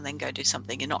comfortable and then go do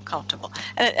something you're not comfortable.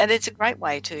 And it's a great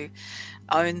way to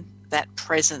own that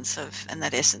presence of and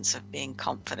that essence of being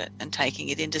confident and taking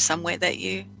it into somewhere that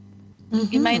you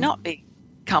may not be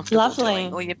comfortable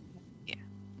doing. Or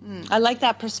I like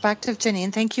that perspective,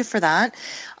 Janine. Thank you for that.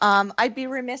 I'd be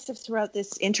remiss if throughout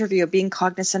this interview, being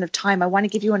cognizant of time, I want to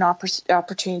give you an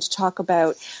opportunity to talk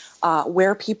about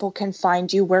where people can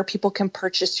find you, where people can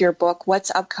purchase your book,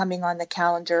 what's upcoming on the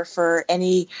calendar for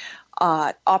any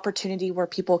opportunity where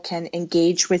people can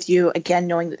engage with you. Again,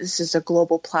 knowing that this is a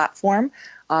global platform,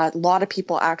 a lot of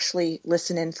people actually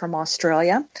listen in from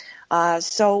Australia.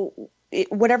 So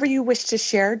whatever you wish to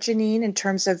share, Janine, in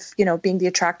terms of, being the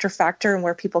attractor factor and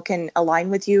where people can align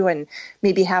with you and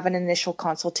maybe have an initial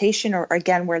consultation, or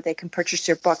again, where they can purchase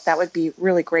your book, that would be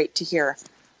really great to hear.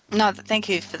 No, thank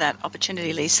you for that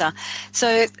opportunity, Lisa.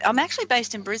 So I'm actually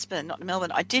based in Brisbane, not in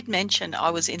Melbourne. I did mention I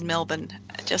was in Melbourne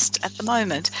just at the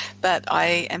moment, but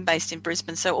I am based in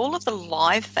Brisbane. So all of the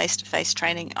live face-to-face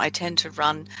training I tend to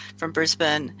run from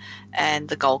Brisbane and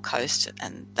the Gold Coast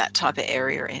and that type of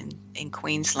area in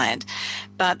Queensland.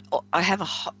 But I have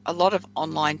a lot of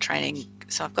online training.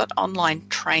 So I've got online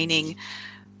training,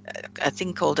 a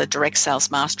thing called a direct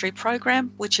sales mastery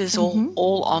program, which is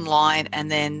all online, and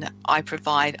then I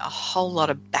provide a whole lot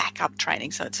of backup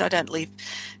training. So I don't leave,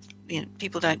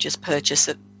 people don't just purchase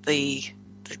the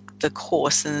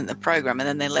course and the program and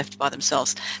then they're left by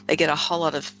themselves. They get a whole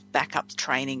lot of backup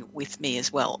training with me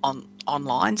as well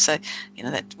online. So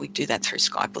that we do that through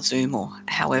Skype or Zoom or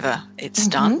however it's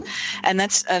done, and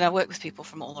I work with people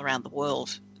from all around the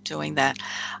world doing that.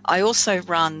 I also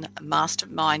run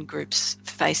mastermind groups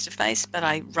face-to-face, but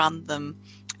I run them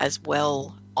as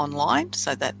well online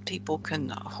so that people can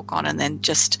hook on, and then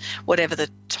just whatever the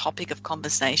topic of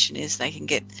conversation is, they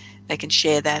can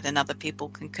share that and other people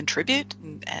can contribute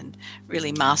and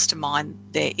really mastermind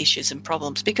their issues and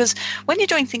problems. Because when you're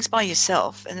doing things by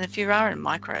yourself, and if you are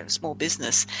a small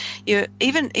business,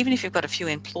 even if you've got a few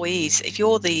employees, if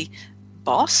you're the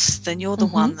boss, then you're the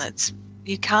one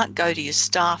you can't go to your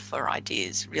staff for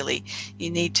ideas, really.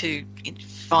 You need to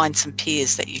find some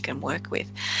peers that you can work with.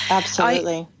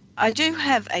 Absolutely. I do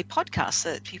have a podcast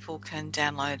that people can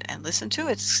download and listen to.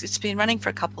 It's been running for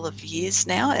a couple of years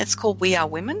now. It's called We Are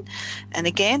Women. And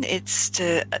again, it's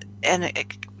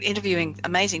interviewing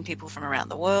amazing people from around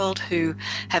the world who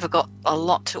have got a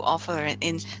lot to offer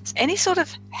in any sort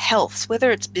of health, whether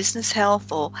it's business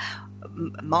health or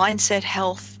mindset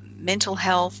health, mental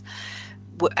health,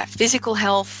 physical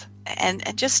health, and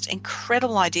just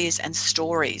incredible ideas and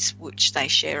stories which they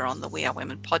share on the We Are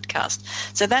Women podcast.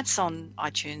 So that's on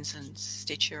iTunes and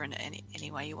Stitcher and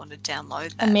any way you want to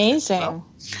download that. Amazing. Well.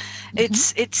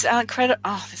 It's incredible.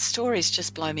 Oh, the stories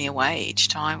just blow me away each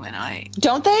time when I...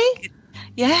 Don't they?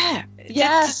 Yeah.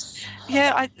 Yes.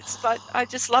 I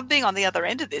just love being on the other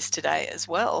end of this today as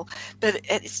well. But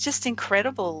it's just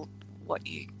incredible what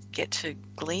you get to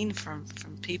glean from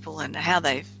people and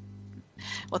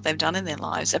what they've done in their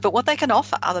lives, but what they can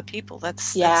offer other people.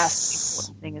 That's the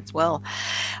important thing as well.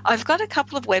 I've got a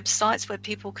couple of websites where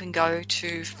people can go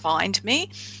to find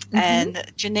me, and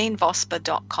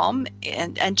JanineVosper.com,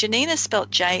 and Janine is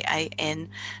spelled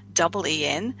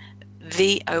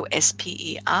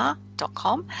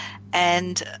JANEENVOSPER.com,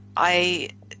 and I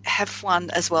have one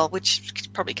as well, which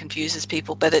probably confuses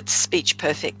people, but it's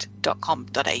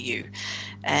speechperfect.com.au.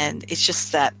 And it's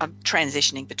just that I'm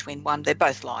transitioning between one. They're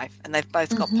both live, and they've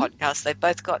both got podcasts. They've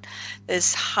both got,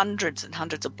 there's hundreds and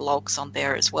hundreds of blogs on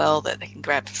there as well that they can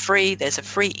grab for free. There's a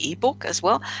free ebook as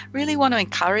well. Really want to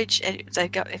encourage,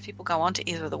 if people go onto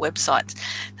either of the websites,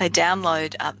 they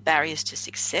download Barriers to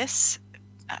Success,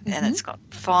 and it's got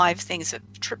 5 things that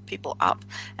trip people up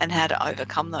and how to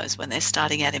overcome those when they're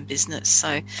starting out in business.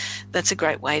 So that's a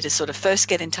great way to sort of first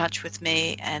get in touch with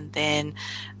me and then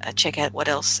check out what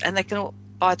else. And they can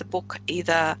buy the book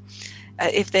either,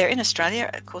 if they're in Australia,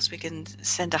 of course we can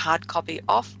send a hard copy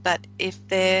off, but if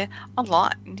they're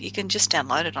online, you can just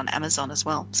download it on Amazon as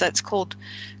well. So it's called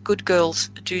Good Girls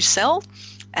Do Sell,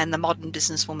 and the Modern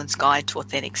Businesswoman's Guide to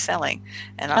Authentic Selling.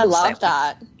 And I love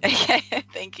that. Yeah,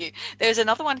 thank you. There's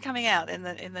another one coming out in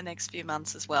the next few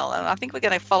months as well, and I think we're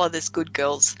going to follow this Good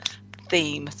Girls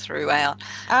theme throughout.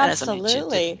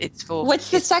 Absolutely. It's for,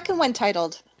 what's the second one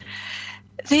titled?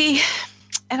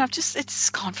 And it's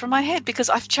gone from my head because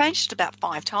I've changed it about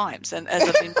 5 times, and as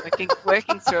I've been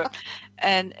working through it,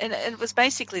 and it was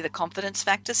basically the confidence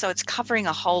factor. So it's covering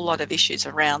a whole lot of issues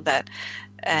around that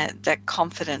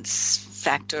confidence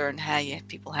factor and how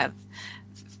people have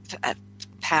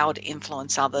power to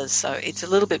influence others. So it's a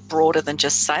little bit broader than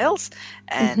just sales,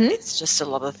 and it's just a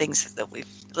lot of things that we've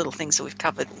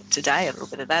covered today, a little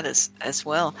bit of that as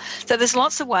well. So there's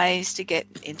lots of ways to get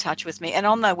in touch with me, and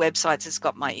on their websites it's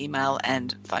got my email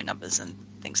and phone numbers and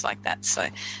things like that. So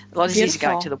a lot easier to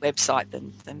go to the website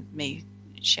than me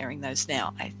sharing those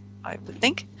now, I would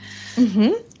think.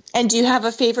 And do you have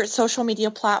a favorite social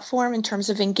media platform in terms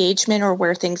of engagement or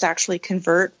where things actually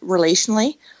convert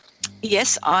relationally?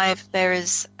 Yes, there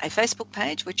is a Facebook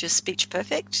page, which is Speech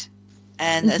Perfect,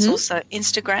 and there's also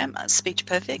Instagram, Speech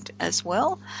Perfect as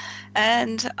well.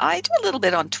 And I do a little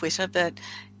bit on Twitter, but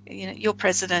your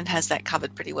president has that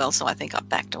covered pretty well, so I think I've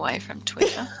backed away from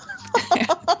Twitter.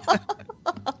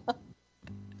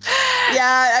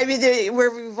 Yeah, I mean,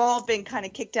 we've all been kind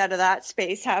of kicked out of that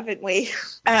space, haven't we?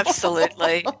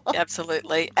 Absolutely.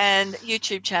 And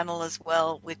YouTube channel as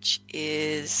well, which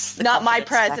is Not My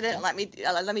President. Factor. Let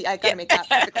me. I gotta make that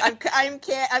perfect. I'm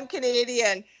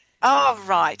Canadian. Oh,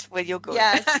 right. Well, you're good.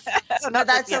 Yes, but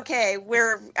that's okay.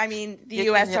 The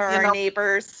U.S. are our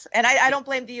neighbors, and I don't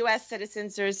blame the U.S.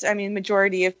 citizens. There's,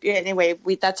 majority of, anyway,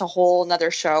 that's a whole another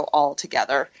show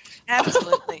altogether.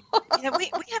 Absolutely.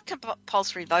 We have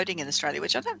compulsory voting in Australia,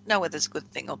 which I don't know whether it's a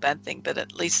good thing or bad thing, but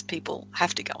at least people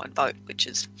have to go and vote, which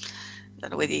is, I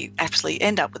don't know whether you actually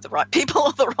end up with the right people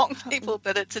or the wrong people,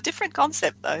 but it's a different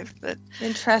concept, though. But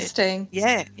interesting.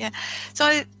 Yeah.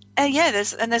 So,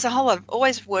 there's a whole lot of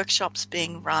always workshops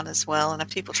being run as well,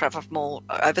 and people travel from all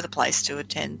over the place to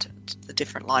attend the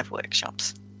different live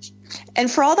workshops. And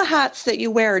for all the hats that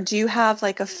you wear, do you have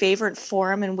like a favorite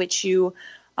forum in which you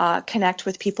connect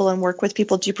with people and work with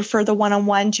people? Do you prefer the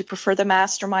one-on-one? Do you prefer the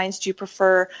masterminds? Do you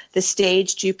prefer the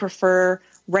stage? Do you prefer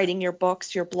writing your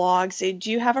books, your blogs?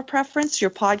 Do you have a preference, your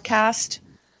podcast?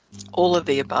 All of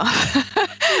the above.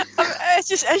 It's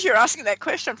just as you're asking that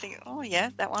question, I'm thinking, oh yeah,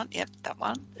 that one, yep, that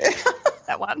one,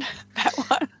 that one.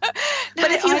 No,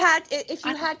 but if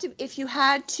you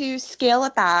had to scale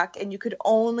it back, and you could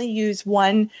only use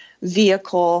one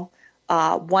vehicle,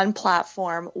 one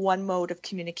platform, one mode of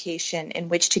communication in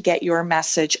which to get your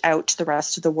message out to the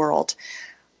rest of the world,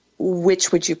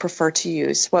 which would you prefer to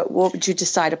use? What would you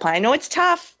decide upon? I know it's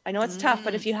tough,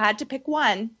 but if you had to pick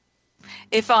one.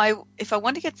 If I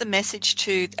want to get the message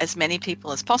to as many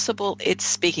people as possible, it's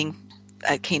speaking,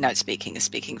 keynote speaking, is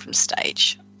speaking from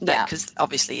stage. Yeah. Because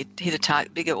obviously you hit a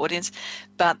bigger audience.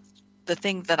 But the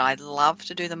thing that I love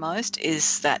to do the most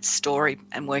is that story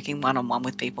and working one-on-one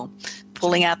with people,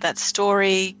 pulling out that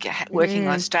story, working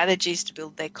on strategies to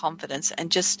build their confidence,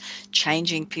 and just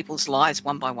changing people's lives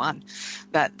one by one.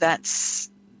 That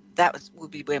would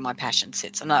be where my passion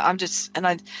sits.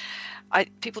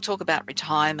 People talk about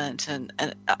retirement, and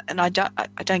I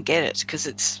don't get it,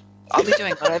 because I'll be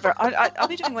doing whatever I'll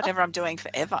be doing whatever I'm doing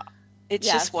forever. It's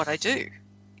just what I do,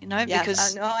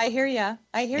 because no, I hear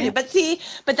you.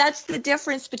 But that's the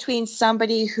difference between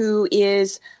somebody who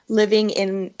is living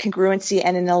in congruency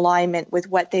and in alignment with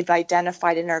what they've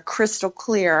identified and are crystal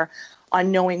clear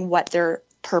on knowing what their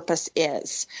purpose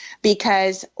is.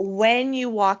 Because when you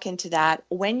walk into that,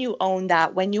 when you own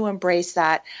that, when you embrace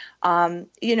that,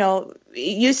 it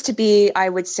used to be, I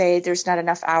would say there's not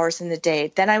enough hours in the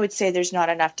day. Then I would say there's not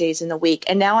enough days in the week.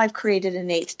 And now I've created an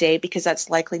 8th day, because that's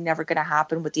likely never going to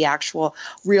happen with the actual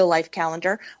real life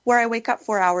calendar, where I wake up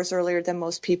 4 hours earlier than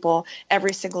most people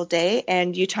every single day.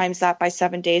 And you times that by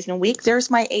 7 days in a week,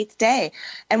 there's my 8th day.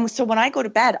 And so when I go to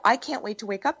bed, I can't wait to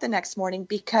wake up the next morning,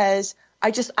 because I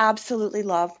just absolutely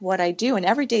love what I do. And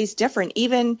every day is different,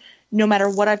 even no matter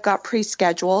what I've got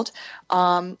pre-scheduled.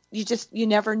 You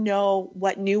never know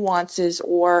what nuances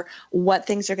or what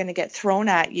things are going to get thrown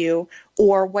at you,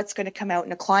 or what's going to come out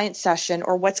in a client session,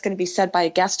 or what's going to be said by a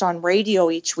guest on radio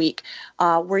each week,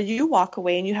 where you walk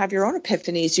away and you have your own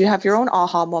epiphanies, you have your own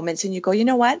aha moments, and you go, you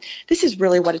know what? This is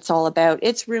really what it's all about.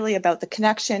 It's really about the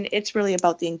connection. It's really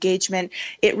about the engagement.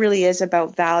 It really is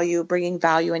about value, bringing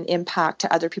value and impact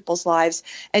to other people's lives,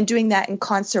 and doing that in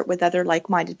concert with other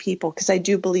like-minded people, because I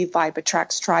do believe vibe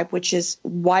attracts tribe, which is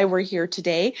why we're here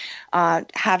today,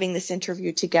 having this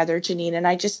interview together, Janine. And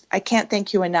I can't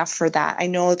thank you enough for that. I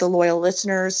know the loyal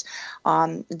listeners,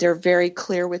 they're very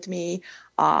clear with me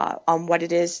on what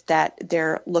it is that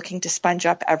they're looking to sponge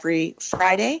up every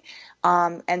Friday.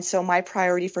 And so my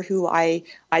priority for who I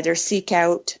either seek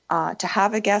out to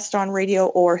have a guest on radio,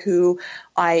 or who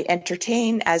I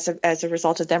entertain as a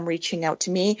result of them reaching out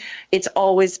to me, it's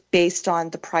always based on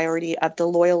the priority of the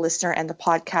loyal listener and the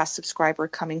podcast subscriber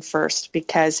coming first,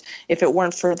 because if it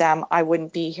weren't for them, I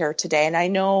wouldn't be here today. And I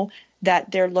know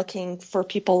that they're looking for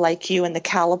people like you, and the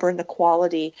caliber and the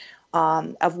quality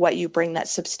of what you bring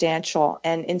that's substantial,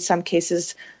 and in some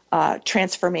cases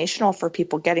transformational for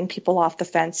people, getting people off the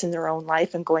fence in their own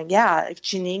life and going, yeah, if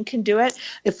Janine can do it,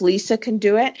 if Lisa can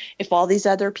do it, if all these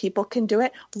other people can do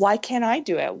it, why can't I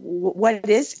do it? What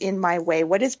is in my way?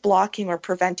 What is blocking or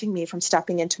preventing me from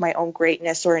stepping into my own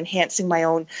greatness, or enhancing my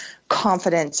own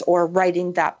confidence, or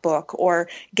writing that book, or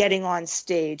getting on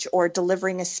stage, or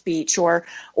delivering a speech, or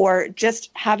just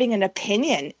having an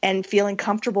opinion and feeling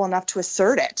comfortable enough to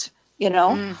assert it,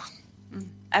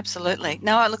 Absolutely.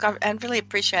 No, look, I really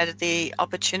appreciated the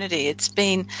opportunity.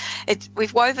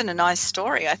 We've woven a nice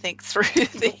story, I think, through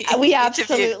the We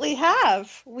absolutely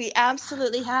have. We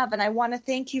absolutely have. And I want to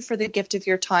thank you for the gift of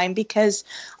your time, because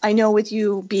I know with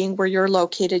you being where you're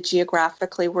located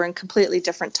geographically, we're in completely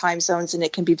different time zones, and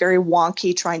it can be very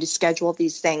wonky trying to schedule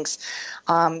these things.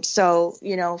 So,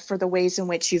 for the ways in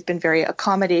which you've been very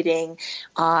accommodating,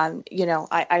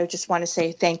 I just want to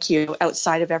say thank you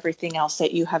outside of everything else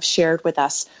that you have shared with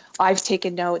us. I've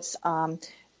taken notes.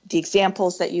 The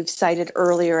examples that you've cited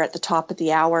earlier at the top of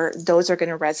the hour, those are going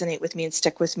to resonate with me and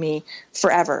stick with me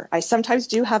forever. I sometimes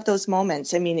do have those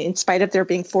moments. I mean, in spite of there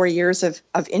being 4 years of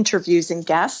interviews and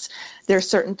guests, there are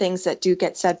certain things that do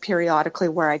get said periodically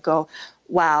where I go,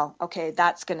 wow, okay,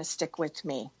 that's going to stick with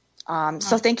me.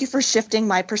 So thank you for shifting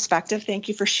my perspective. Thank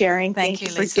you for sharing. Thank you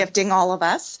for gifting all of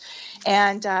us.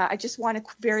 And I just want to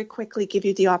very quickly give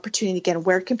you the opportunity again.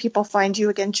 Where can people find you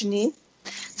again, Janine?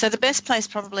 So the best place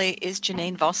probably is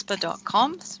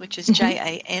JanineVosper.com, which is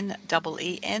JANEENVOSPER.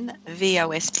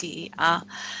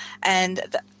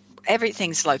 And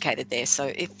everything's located there. So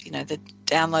if,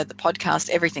 download the podcast,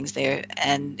 everything's there,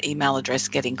 and email address,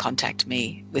 get in contact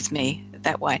with me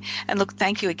that way. And look,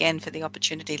 thank you again for the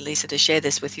opportunity, Lisa, to share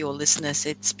this with your listeners.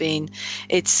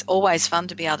 It's always fun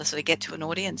to be able to sort of get to an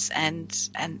audience and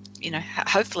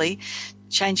hopefully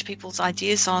change people's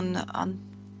ideas on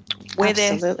where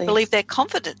they believe they're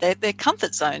confident, their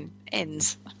comfort zone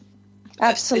ends.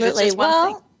 Absolutely.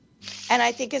 Well, and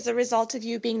I think as a result of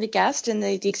you being the guest and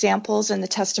the examples and the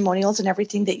testimonials and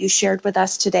everything that you shared with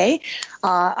us today,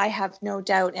 I have no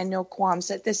doubt and no qualms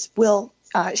that this will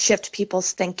shift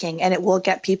people's thinking, and it will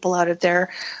get people out of their,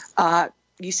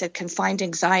 you said confined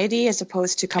anxiety as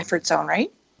opposed to comfort zone,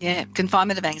 right? Yeah,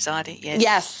 confinement of anxiety,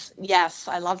 yes. Yes,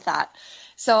 I love that.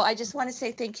 So I just want to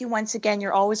say thank you once again.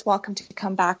 You're always welcome to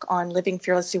come back on Living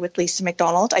Fearlessly with Lisa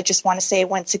McDonald. I just want to say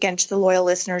once again to the loyal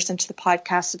listeners and to the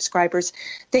podcast subscribers,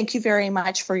 thank you very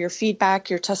much for your feedback,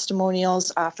 your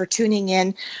testimonials, for tuning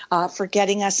in, for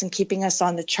getting us and keeping us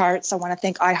on the charts. I want to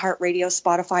thank iHeartRadio,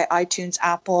 Spotify, iTunes,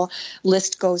 Apple,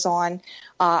 list goes on.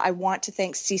 I want to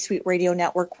thank C-Suite Radio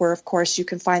Network, where, of course, you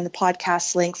can find the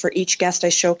podcast link for each guest I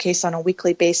showcase on a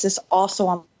weekly basis, also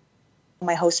on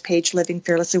my host page, Living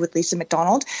Fearlessly with Lisa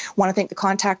McDonald. I want to thank the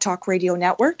Contact Talk Radio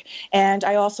Network. And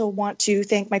I also want to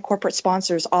thank my corporate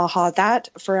sponsors, AHA, That,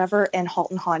 Forever, and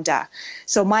Halton Honda.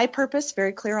 So my purpose,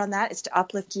 very clear on that, is to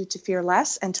uplift you to fear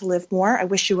less and to live more. I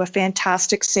wish you a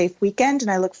fantastic, safe weekend, and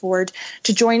I look forward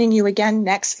to joining you again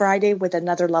next Friday with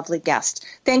another lovely guest.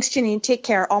 Thanks, Janine. Take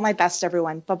care. All my best,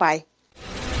 everyone. Bye-bye.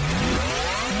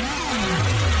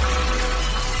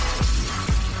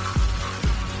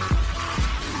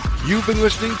 You've been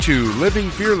listening to Living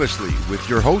Fearlessly with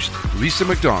your host, Lisa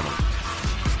McDonald.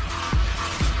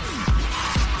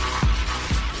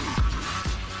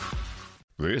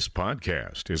 This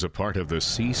podcast is a part of the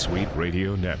C-Suite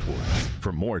Radio Network.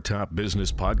 For more top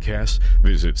business podcasts,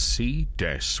 visit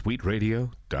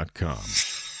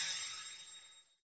c-suiteradio.com.